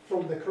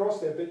from the cross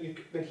there,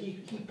 but he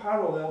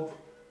paralleled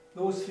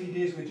those 3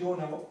 days with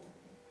Jonah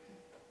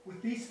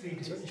with these 3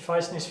 Also days. ich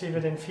weiß nicht, wie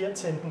wir den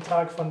 14.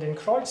 Tag von dem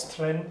Kreuz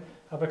trennen,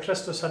 aber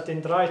Christus hat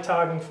den 3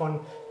 Tagen von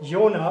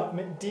Jona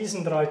mit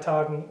diesen 3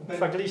 Tagen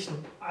verglichen.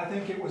 I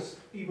think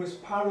he was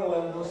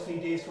paralleling those 3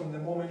 days from the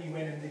moment he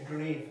went in the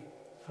grave.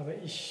 Aber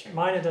ich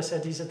meine, dass er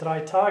diese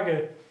 3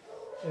 Tage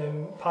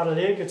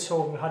parallel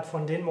gezogen hat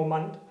von dem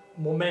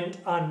Moment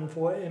an,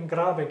 wo er im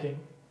Grabe ging.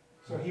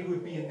 So he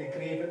would be in the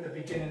grave at the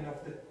beginning of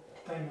the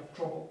time of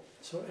trouble,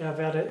 So er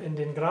werde in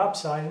den Grab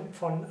sein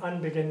von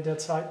Anbeginn der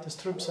Zeit des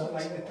Trübsals.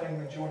 like the time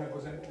when Jonah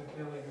goes into the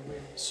belly of the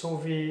whale.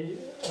 So wie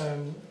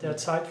der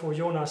Zeit, wo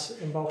Jonas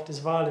im Bauch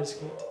des Wales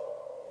geht.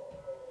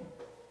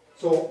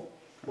 So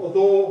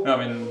although I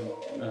mean,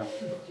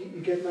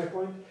 you get my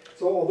point.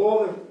 So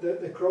although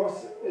the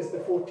cross is the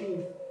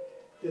 14th,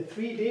 the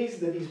 3 days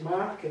that he's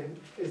marking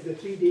is the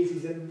 3 days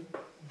he's in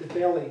the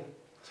belly.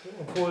 So,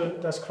 obwohl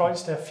das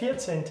Kreuz der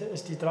 14.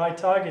 ist, die 3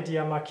 Tage, die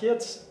er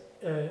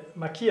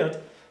markiert,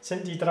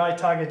 sind die 3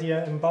 Tage, die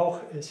er im Bauch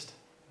ist.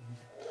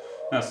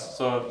 yes.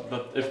 So,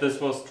 but if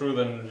this was true,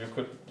 then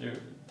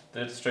the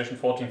illustration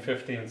 14,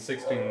 15,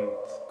 16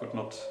 could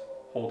not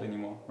hold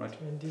anymore, right?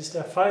 Wenn dies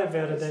der Fall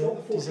wäre, denn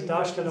diese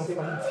Darstellung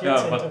von 14.,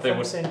 Ja, but they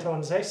 15.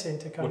 und 16.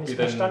 kann Would be nicht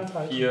mehr then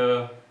standhalten.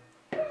 here.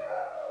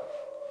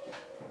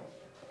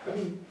 I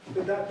mean,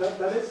 but that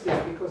is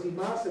there because he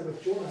marks it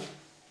with Jonah.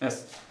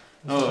 Yes.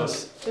 Also No,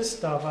 das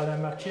ist da, weil er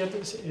markiert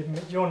ist, eben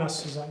mit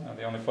Jonas zusammen.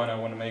 the only point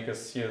I want to make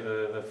is here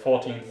the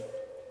 14th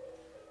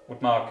would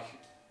mark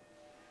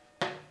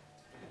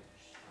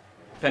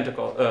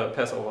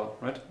Passover,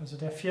 right? Also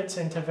der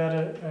 14.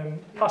 werde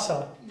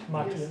Passa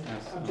markiert. Yes.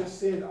 Yes. I'm just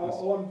saying,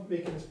 all I'm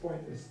making this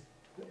point is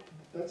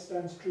that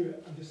stands true.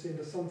 I'm just saying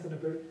there's something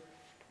about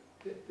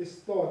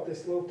this thought,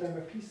 this little time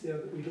of peace there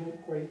that we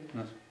don't quite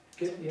Yes.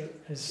 get yet.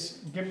 Es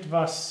gibt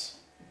was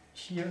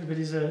hier über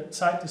diese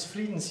Zeit des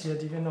Friedens hier,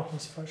 die wir noch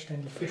nicht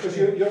vollständig Because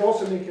verstehen. you're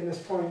also making this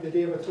point, the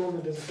Day of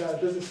Atonement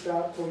doesn't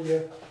start for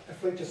you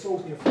afflict your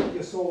souls. You afflict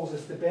your souls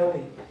is the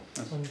belly.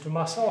 Und du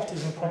machst auch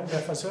diesen Punkt, der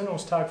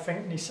Versöhnungstag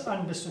fängt nicht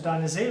an, bis du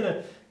deine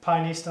Seele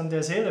peinigst, und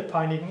der Seele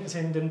peinigen ist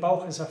eben den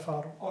Bauch, ist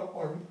Erfahrung.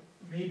 Or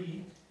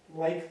maybe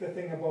like the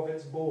thing above,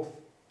 it's both.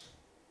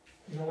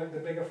 You know, like the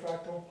bigger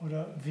fractal.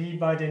 Oder wie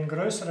bei den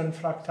größeren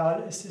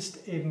Fraktal, es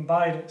ist eben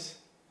beides.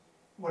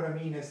 What I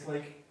mean is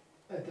like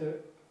at the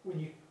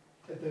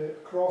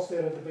cross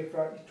there at the big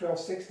fractal,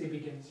 1260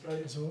 begins,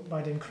 right? Also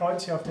bei den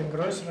Kreuz hier auf dem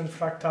größeren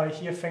Fraktal,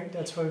 hier fängt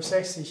der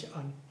 1260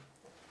 an.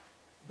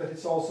 But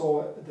it's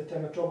also at the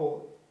time of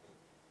trouble,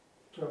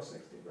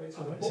 1260, right?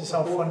 So Aber the es ist both-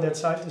 auch von both- der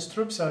Zeit des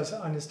Trübsals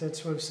eines der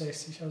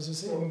 1260, also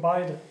es ist eben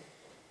beide.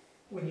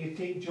 When you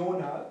take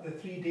Jonah, the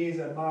 3 days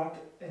are marked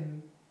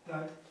in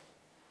that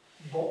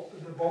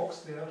the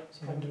box there.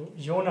 Also wenn du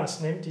Jonas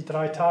nimmst, die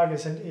 3 Tage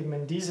sind eben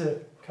in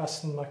diese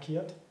Kasten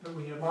markiert. But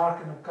when you're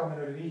marking them coming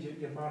out of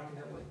Egypt, you're marking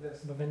it like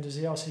this. Aber wenn du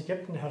sie aus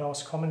Ägypten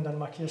herauskommen, dann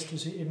markierst du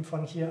sie eben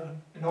von hier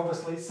an. And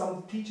obviously, it's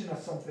teaching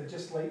us something,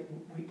 just like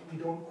we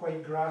don't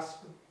quite grasp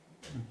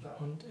that.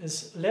 Und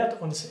es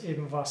lehrt uns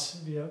eben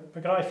was, wir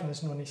begreifen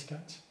es nur nicht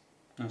ganz.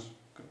 Yes.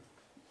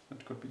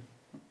 That could be.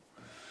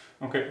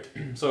 Okay,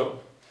 so,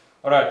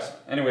 alright,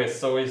 anyways,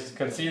 so we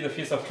can see the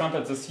Feast of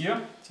Trumpets is here.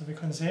 So wir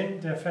können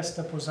sehen, der Fest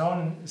der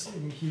Posaunen ist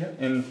eben hier.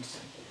 And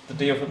the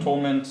Day of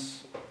Atonement,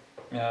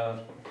 yeah,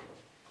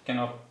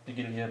 cannot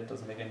begin here, it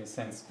doesn't make any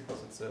sense,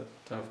 because it's a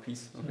time of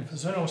peace. Der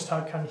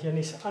Versöhnungstag kann hier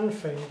nicht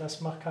anfangen,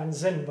 das macht keinen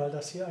Sinn, weil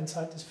das hier eine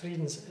Zeit des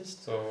Friedens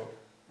ist. So,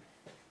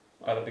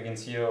 either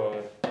begins here or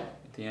at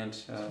the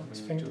end.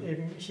 Es fängt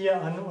eben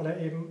hier an oder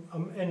eben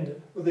am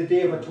Ende. Well, the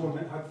Day of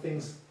Atonement had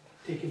things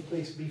taking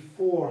place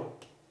before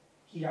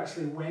he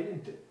actually went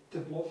into to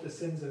blot the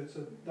sins out.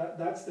 So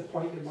that's the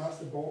point that marks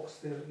the box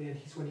there at the end.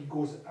 He's when he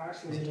goes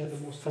actually Also into der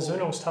the most holy.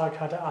 Versöhnungstag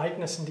hat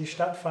Ereignisse, die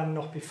stattfanden,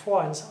 noch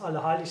bevor er ins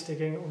Allerheiligste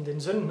ging, um den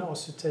Sünden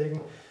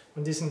auszutilgen.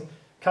 Und diesen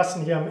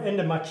Kasten hier am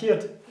Ende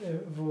markiert,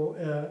 wo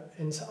er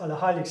ins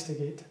Allerheiligste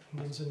geht,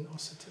 um den Sünden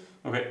auszutilgen.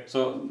 Okay,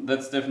 so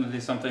that's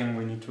definitely something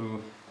we need to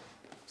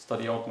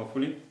study out more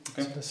fully.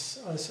 Okay. Also das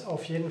ist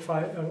auf jeden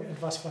Fall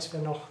irgendetwas, was wir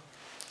noch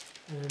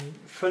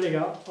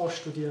völliger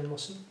ausstudieren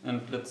müssen.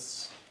 And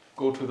let's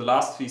go to the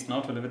last feast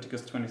now, to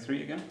Leviticus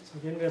 23 again. So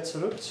gehen wir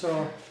zurück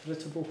zur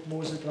 3. Buch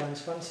Mose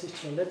 23,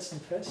 zur letzten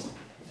Fest.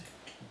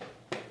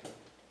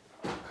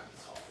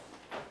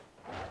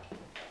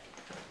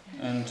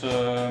 And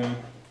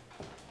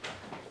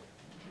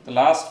the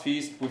last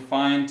feast we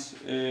find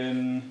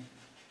in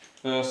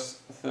verse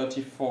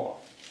 34.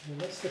 Die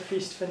letzte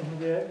Feast finden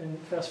wir in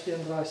Vers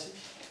 34.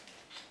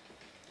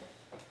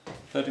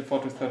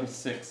 34 to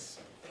 36.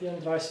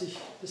 34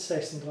 bis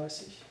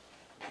 36.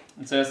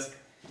 It says,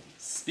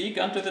 "Speak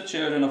unto the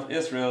children of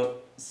Israel,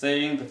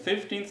 saying, the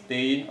 15th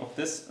day of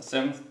this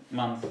 7th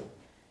month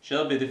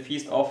shall be the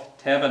feast of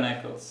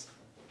tabernacles,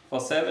 for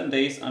 7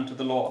 days unto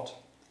the Lord."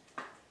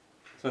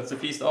 So it's the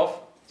feast of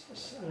Das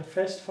ist ein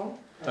Fest von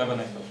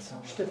tabernacles.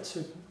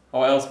 Stiftshütten.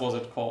 How else was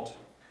it called?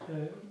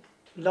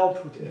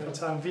 Laubhütten,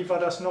 Verzeihung. Wie war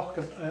das noch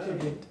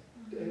erwähnt?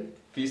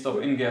 Feast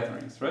of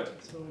ingatherings, right?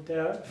 So,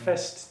 der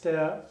Fest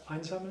der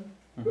Einsamen.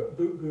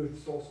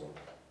 Booths also.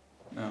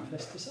 Yeah.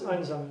 Fest des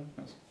Einsamen.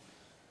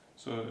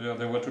 So yeah,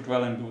 they were to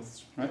dwell in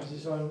booths, right? Sie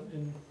sollen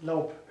in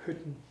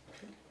Laubhütten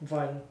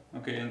weilen.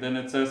 Okay, and then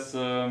it says,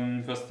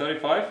 verse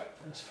 35,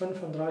 Vers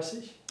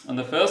 35. "On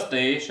the first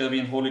day shall be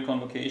in holy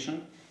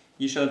convocation,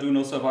 ye shall do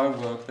no servile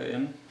work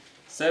therein.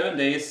 7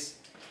 days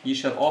ye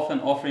shall offer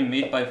an offering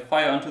made by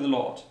fire unto the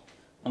Lord.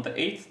 On the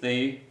 8th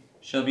day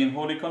shall be in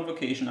holy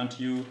convocation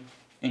unto you,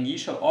 and ye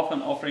shall offer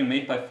an offering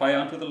made by fire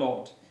unto the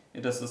Lord.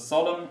 It is a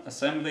solemn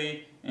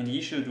assembly, and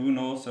ye shall do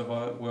no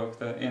servile work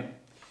therein."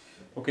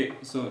 Okay,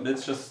 so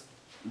let's just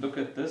look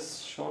at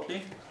this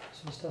shortly.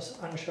 Lass uns das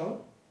anschauen.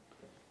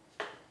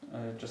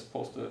 I just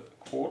post a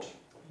quote.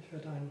 Ich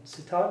werde ein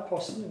Zitat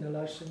posten in der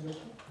Livestream-Gruppe.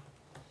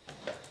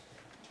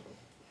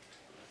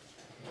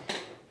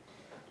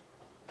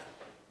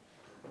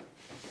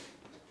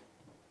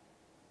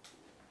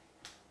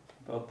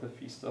 About the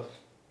Feast of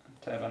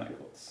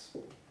Tabernacles.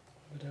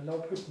 Über der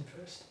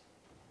Laubhüttenfest.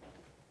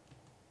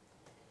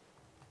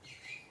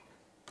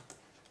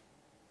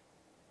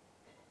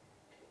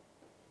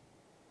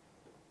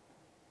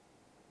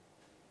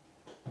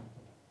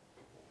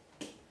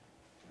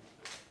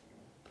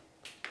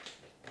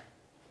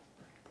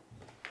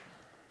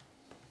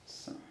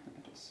 So,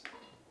 here it is.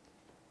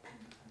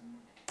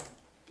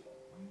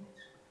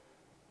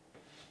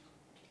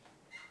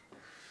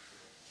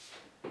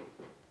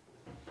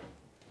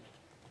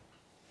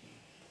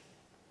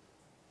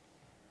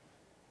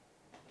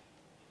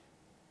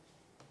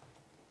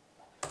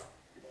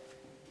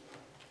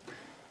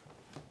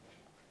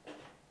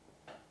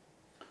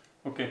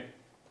 Okay,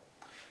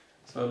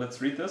 so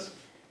let's read this.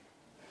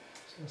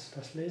 So, lass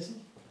das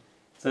lesen.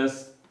 It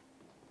says,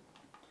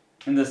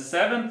 "In the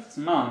 7th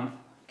month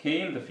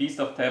came the Feast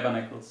of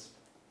Tabernacles,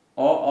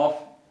 or of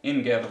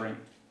ingathering.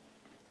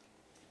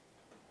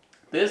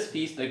 This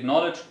feast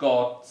acknowledged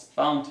God's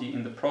bounty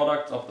in the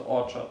products of the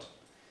orchard,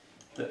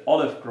 the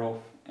olive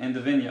grove, and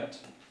the vineyard.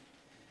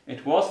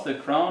 It was the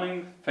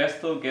crowning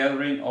festal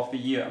gathering of the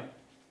year.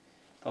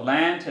 The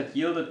land had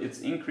yielded its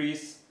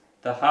increase,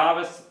 the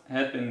harvest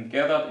had been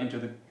gathered into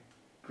the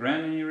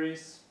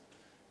granaries,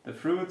 the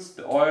fruits,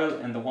 the oil,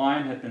 and the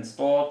wine had been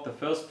stored, the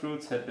first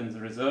fruits had been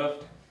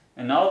reserved,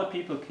 and now the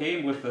people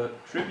came with the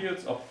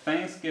tributes of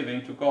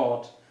thanksgiving to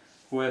God,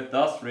 who had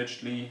thus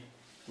richly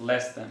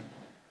blessed them."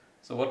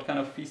 So what kind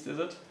of feast is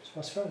it?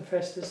 Was für ein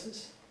Fest ist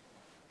es?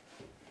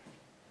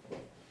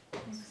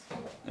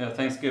 Yeah,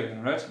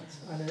 Thanksgiving, right? Es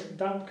ist ein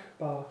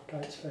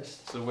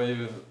Dankbarkeitsfest. So where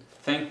you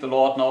thank the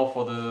Lord now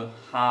for the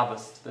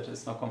harvest that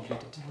is now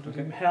completed. Wo du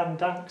Okay. dem Herrn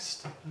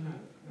dankst,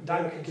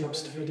 Dank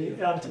gibst für die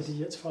Ernte, die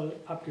jetzt voll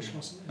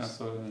abgeschlossen Yeah, ist.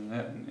 so in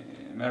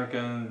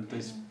America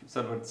they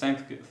celebrate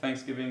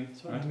Thanksgiving,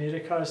 So in right?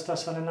 Amerika ist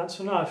das ein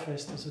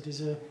Nationalfest, also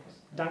diese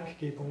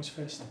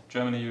Dankgebungsfest.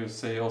 Germany you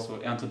say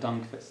also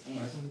Erntedankfest,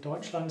 right? In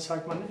Deutschland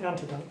sagt man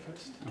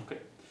Erntedankfest. Okay.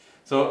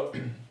 So,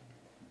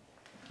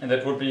 and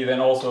that would be then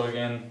also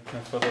again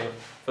for the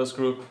first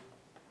group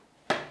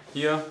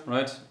here,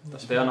 right?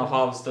 Das They are now wäre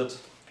harvested.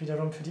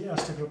 wiederum für die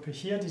erste Gruppe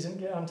hier, die sind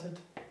geerntet.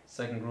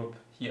 second group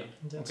here.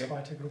 Und der Okay.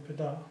 zweite Gruppe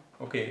da.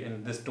 Okay,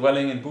 in this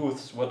dwelling in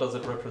booths, what does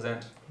it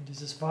represent? Und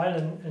dieses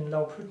Weilen in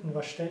Laubhütten,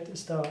 was stellt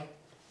es da?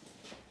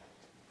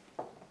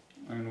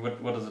 I mean,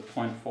 what does it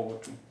point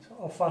forward to? So,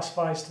 auf was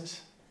weist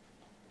es?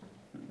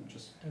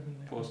 Just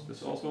post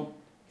this also.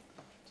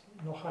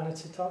 Noch eine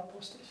Zitat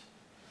poste ich.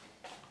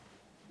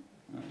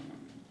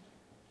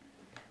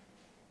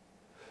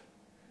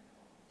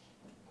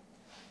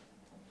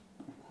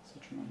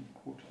 Such an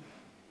quote.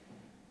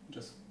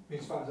 Just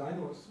As far as I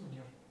know, it's when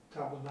you're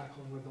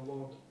tabernacling with the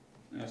Lord.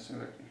 yes,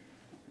 exactly.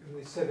 In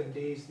the 7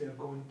 days they're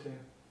going to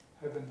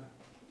heaven.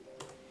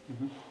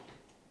 Mhm.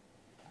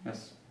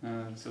 Yes,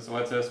 this is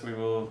why it says we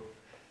will,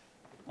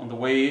 on the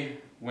way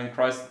when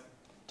Christ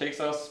takes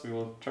us, we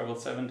will travel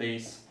 7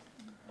 days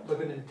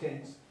Living in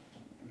tents.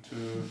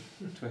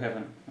 to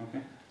heaven.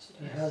 Okay.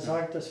 Der Herr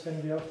sagt, dass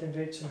wenn wir auf den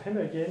Weg zum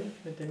Himmel gehen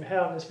mit dem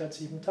Herrn, es wird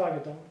 7 Tage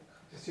dauern.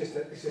 It's just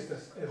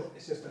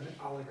an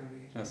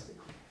allegory. Yes.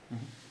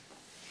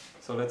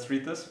 So let's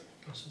read this.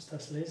 Lass uns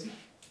das lesen.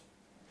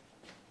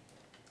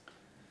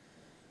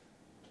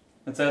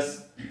 It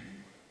says,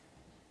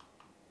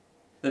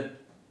 the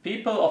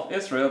people of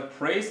Israel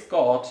praised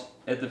God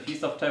at the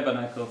Feast of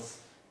Tabernacles,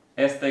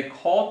 as they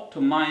called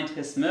to mind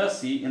His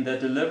mercy in their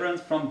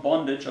deliverance from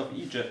bondage of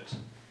Egypt,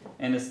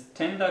 and His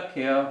tender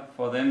care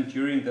for them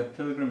during their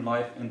pilgrim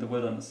life in the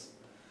wilderness.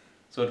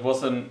 So it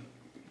was a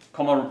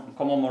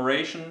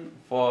commemoration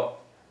for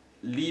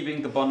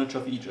leaving the bondage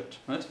of Egypt,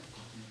 right?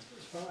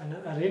 Es war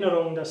eine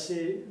Erinnerung, dass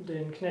sie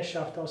den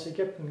Knechtschaft aus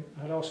Ägypten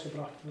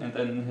herausgebracht And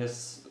wurden. then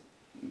His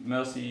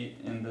mercy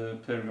in the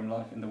pilgrim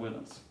life in the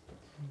wilderness.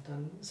 Und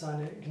dann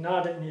seine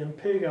Gnade in ihrem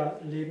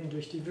Pilgerleben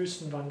durch die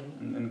Wüstenwanderung.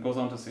 And it goes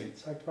on to say,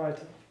 Sagt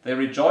weiter. they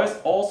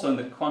rejoiced also in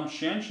the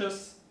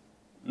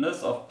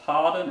conscientiousness of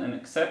pardon and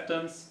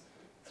acceptance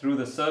through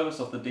the service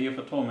of the Day of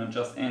Atonement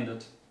just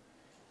ended.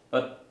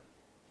 But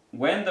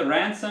when the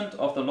ransomed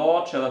of the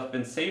Lord shall have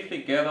been safely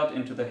gathered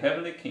into the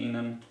heavenly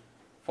Canaan,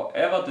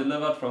 forever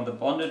delivered from the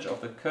bondage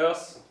of the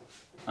curse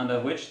under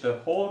which the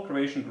whole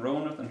creation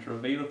groaneth and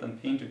travaileth in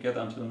pain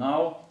together until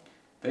now,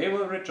 they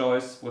will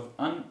rejoice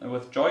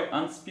with joy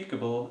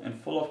unspeakable and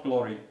full of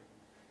glory.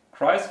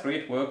 Christ's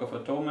great work of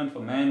atonement for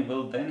man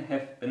will then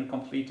have been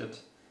completed,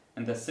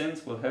 and their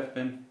sins will have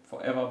been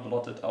forever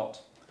blotted out.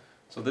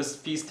 So this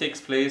feast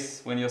takes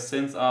place when your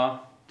sins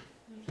are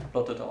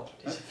blotted out.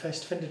 Dieses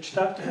Fest findet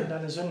statt, wenn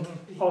deine Sünden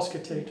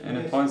ausgetilgt And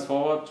werden. it points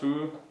forward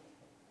to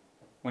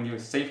when you're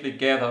safely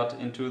gathered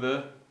into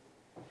the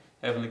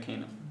heavenly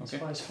kingdom. Es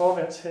Okay? weist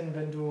vorwärts hin,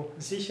 wenn du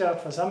sicher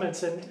versammelt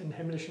sind im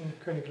himmlischen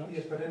Königreich.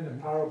 Yes, but in the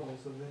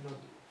parables, are they not?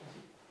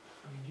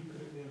 I mean, you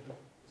put it there, but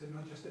is it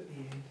not just at the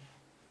end?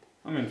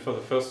 I mean, for the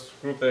first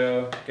group, they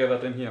are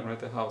gathered in here, right?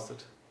 They're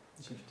housed.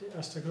 Also für die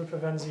erste Gruppe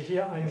werden sie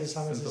hier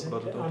eingesammelt, sie sind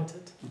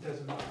geerntet. It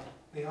doesn't matter.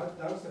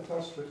 That was the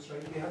first fruits,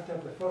 right? They had to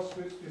have the first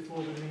fruits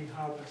before the main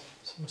harvest.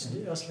 Sie mussten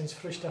die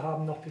Erstlingsfrüchte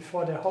haben, noch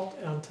bevor der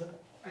Haupternte.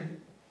 And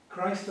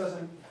Christ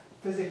doesn't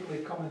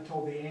physically come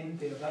until the end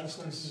there. That's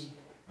when he.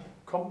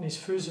 Kommt nicht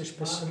physisch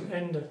bis zum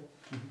Ende.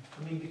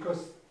 I mean,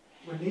 because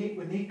when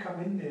they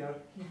come in there,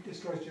 he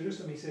destroys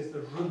Jerusalem. He says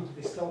there's room.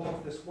 They still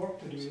have this work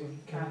to do. You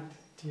can't.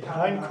 Die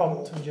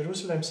reinkommt und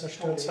Jerusalem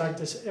zerstört, zeigt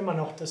es immer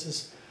noch, dass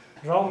es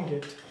Raum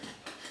gibt.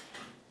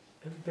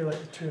 It would be like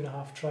the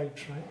 2.5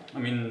 tribes, right? I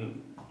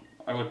mean,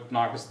 I would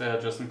mark this there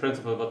just in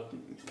principle, but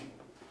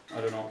I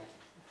don't know.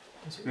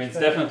 Also I mean, ich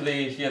it's werde-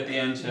 definitely here at the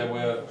end here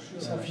where.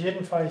 ist auf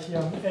jeden Fall hier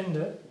am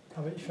Ende,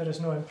 aber ich werde es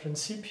nur im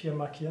Prinzip hier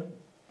markieren.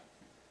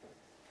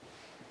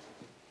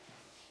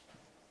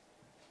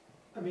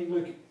 I mean,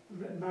 look,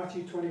 in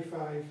Matthew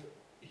 25,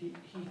 he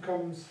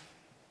comes,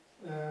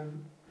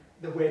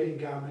 the wedding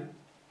garment,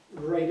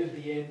 right at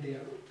the end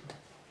there.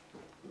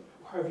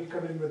 How have you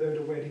come in without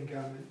a wedding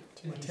garment?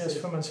 And he Matthäus says-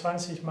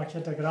 25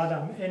 markiert er gerade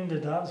am Ende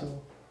da,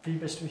 so wie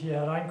bist du hier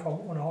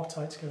hereinkommen ohne And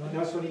Hochzeitsgewand.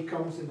 that's when he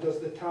comes and does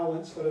the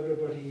talents for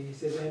everybody. He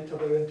says, enter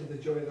thou into the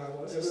joy of thy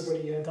Lord.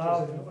 Everybody Da,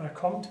 enters wo er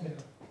kommt mit,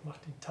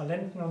 macht die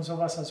Talenten und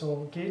sowas,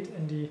 also geht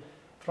in die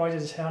Freude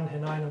des Herrn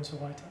hinein und so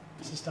weiter.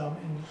 Das ist da am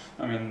Ende.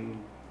 I mean,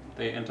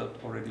 they entered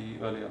already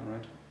earlier,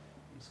 right?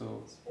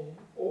 So.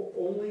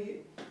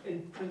 only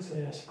in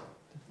principle. Yes.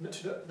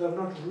 They're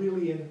not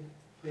really in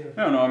there.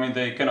 No, I mean,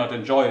 they cannot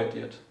enjoy it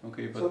yet.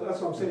 Okay, So but.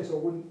 that's what I'm saying, so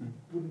it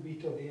wouldn't be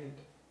till the end.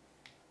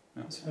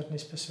 Es wird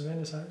nicht bis zum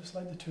Ende sein. It's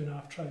like the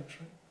 2.5 tribes,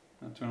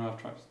 right? 2.5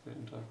 tribes, they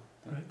enter.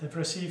 Right, they've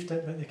received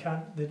it, but they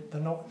can't. They're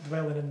not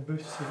dwelling in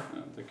booths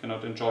here. They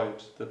cannot enjoy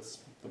it. That's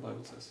what the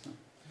Bible says. Yeah.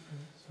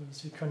 So,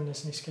 sie können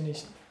es nicht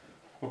genießen.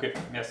 Okay,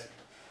 yes.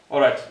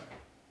 Alright.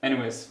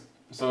 Anyways,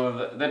 so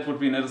that would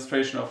be an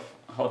illustration of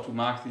how to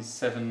mark these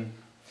 7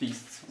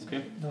 feasts.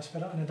 Okay? Das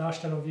wäre eine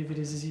Darstellung, wie wir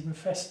diese 7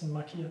 Festen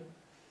markieren.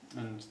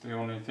 And the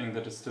only thing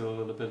that is still a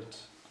little bit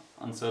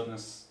uncertain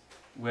is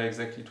where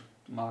exactly to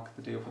mark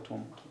the Day of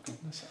Atonement. Okay?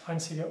 Das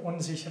einzige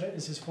Unsichere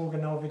ist es, wo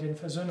genau wir den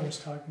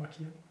Versöhnungstag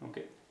markieren.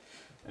 Okay.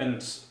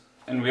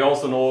 And we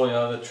also know,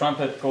 yeah, the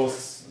trumpet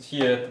goes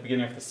here at the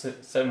beginning of the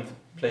 7th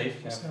plague.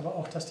 Wir wissen aber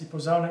auch, dass die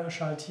Posaune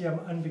erschallt hier am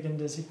Anbeginn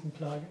der 7.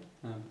 Plage.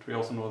 And we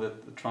also know that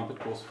the trumpet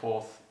goes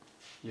forth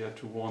here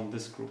to warn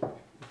this group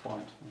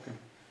beforehand. Okay.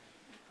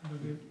 Also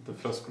wir The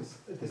first group.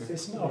 Das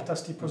wissen auch,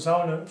 dass die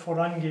Posaune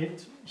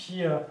vorangeht,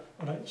 hier,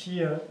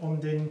 um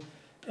die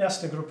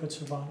erste Gruppe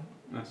zu warnen.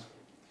 Nice.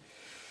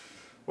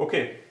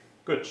 Okay,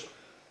 good.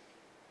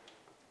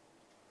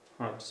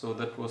 Alright, so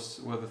that were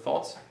the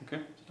thoughts. Okay.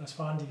 Das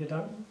waren die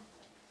Gedanken.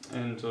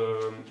 And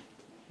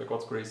by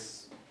God's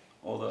grace,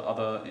 all the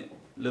other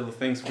little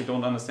things we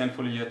don't understand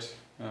fully yet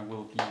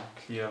will be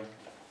clear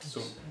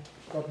soon.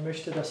 Gott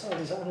möchte, dass all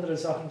diese anderen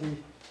Sachen, die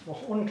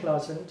noch unklar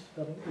sind,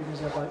 werden eben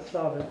sehr bald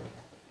klar werden.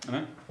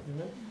 Amen.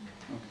 Amen.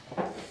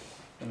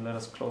 Then let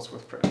us close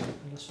with prayer.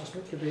 Und lass uns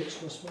mit Gebet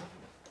Schluss machen.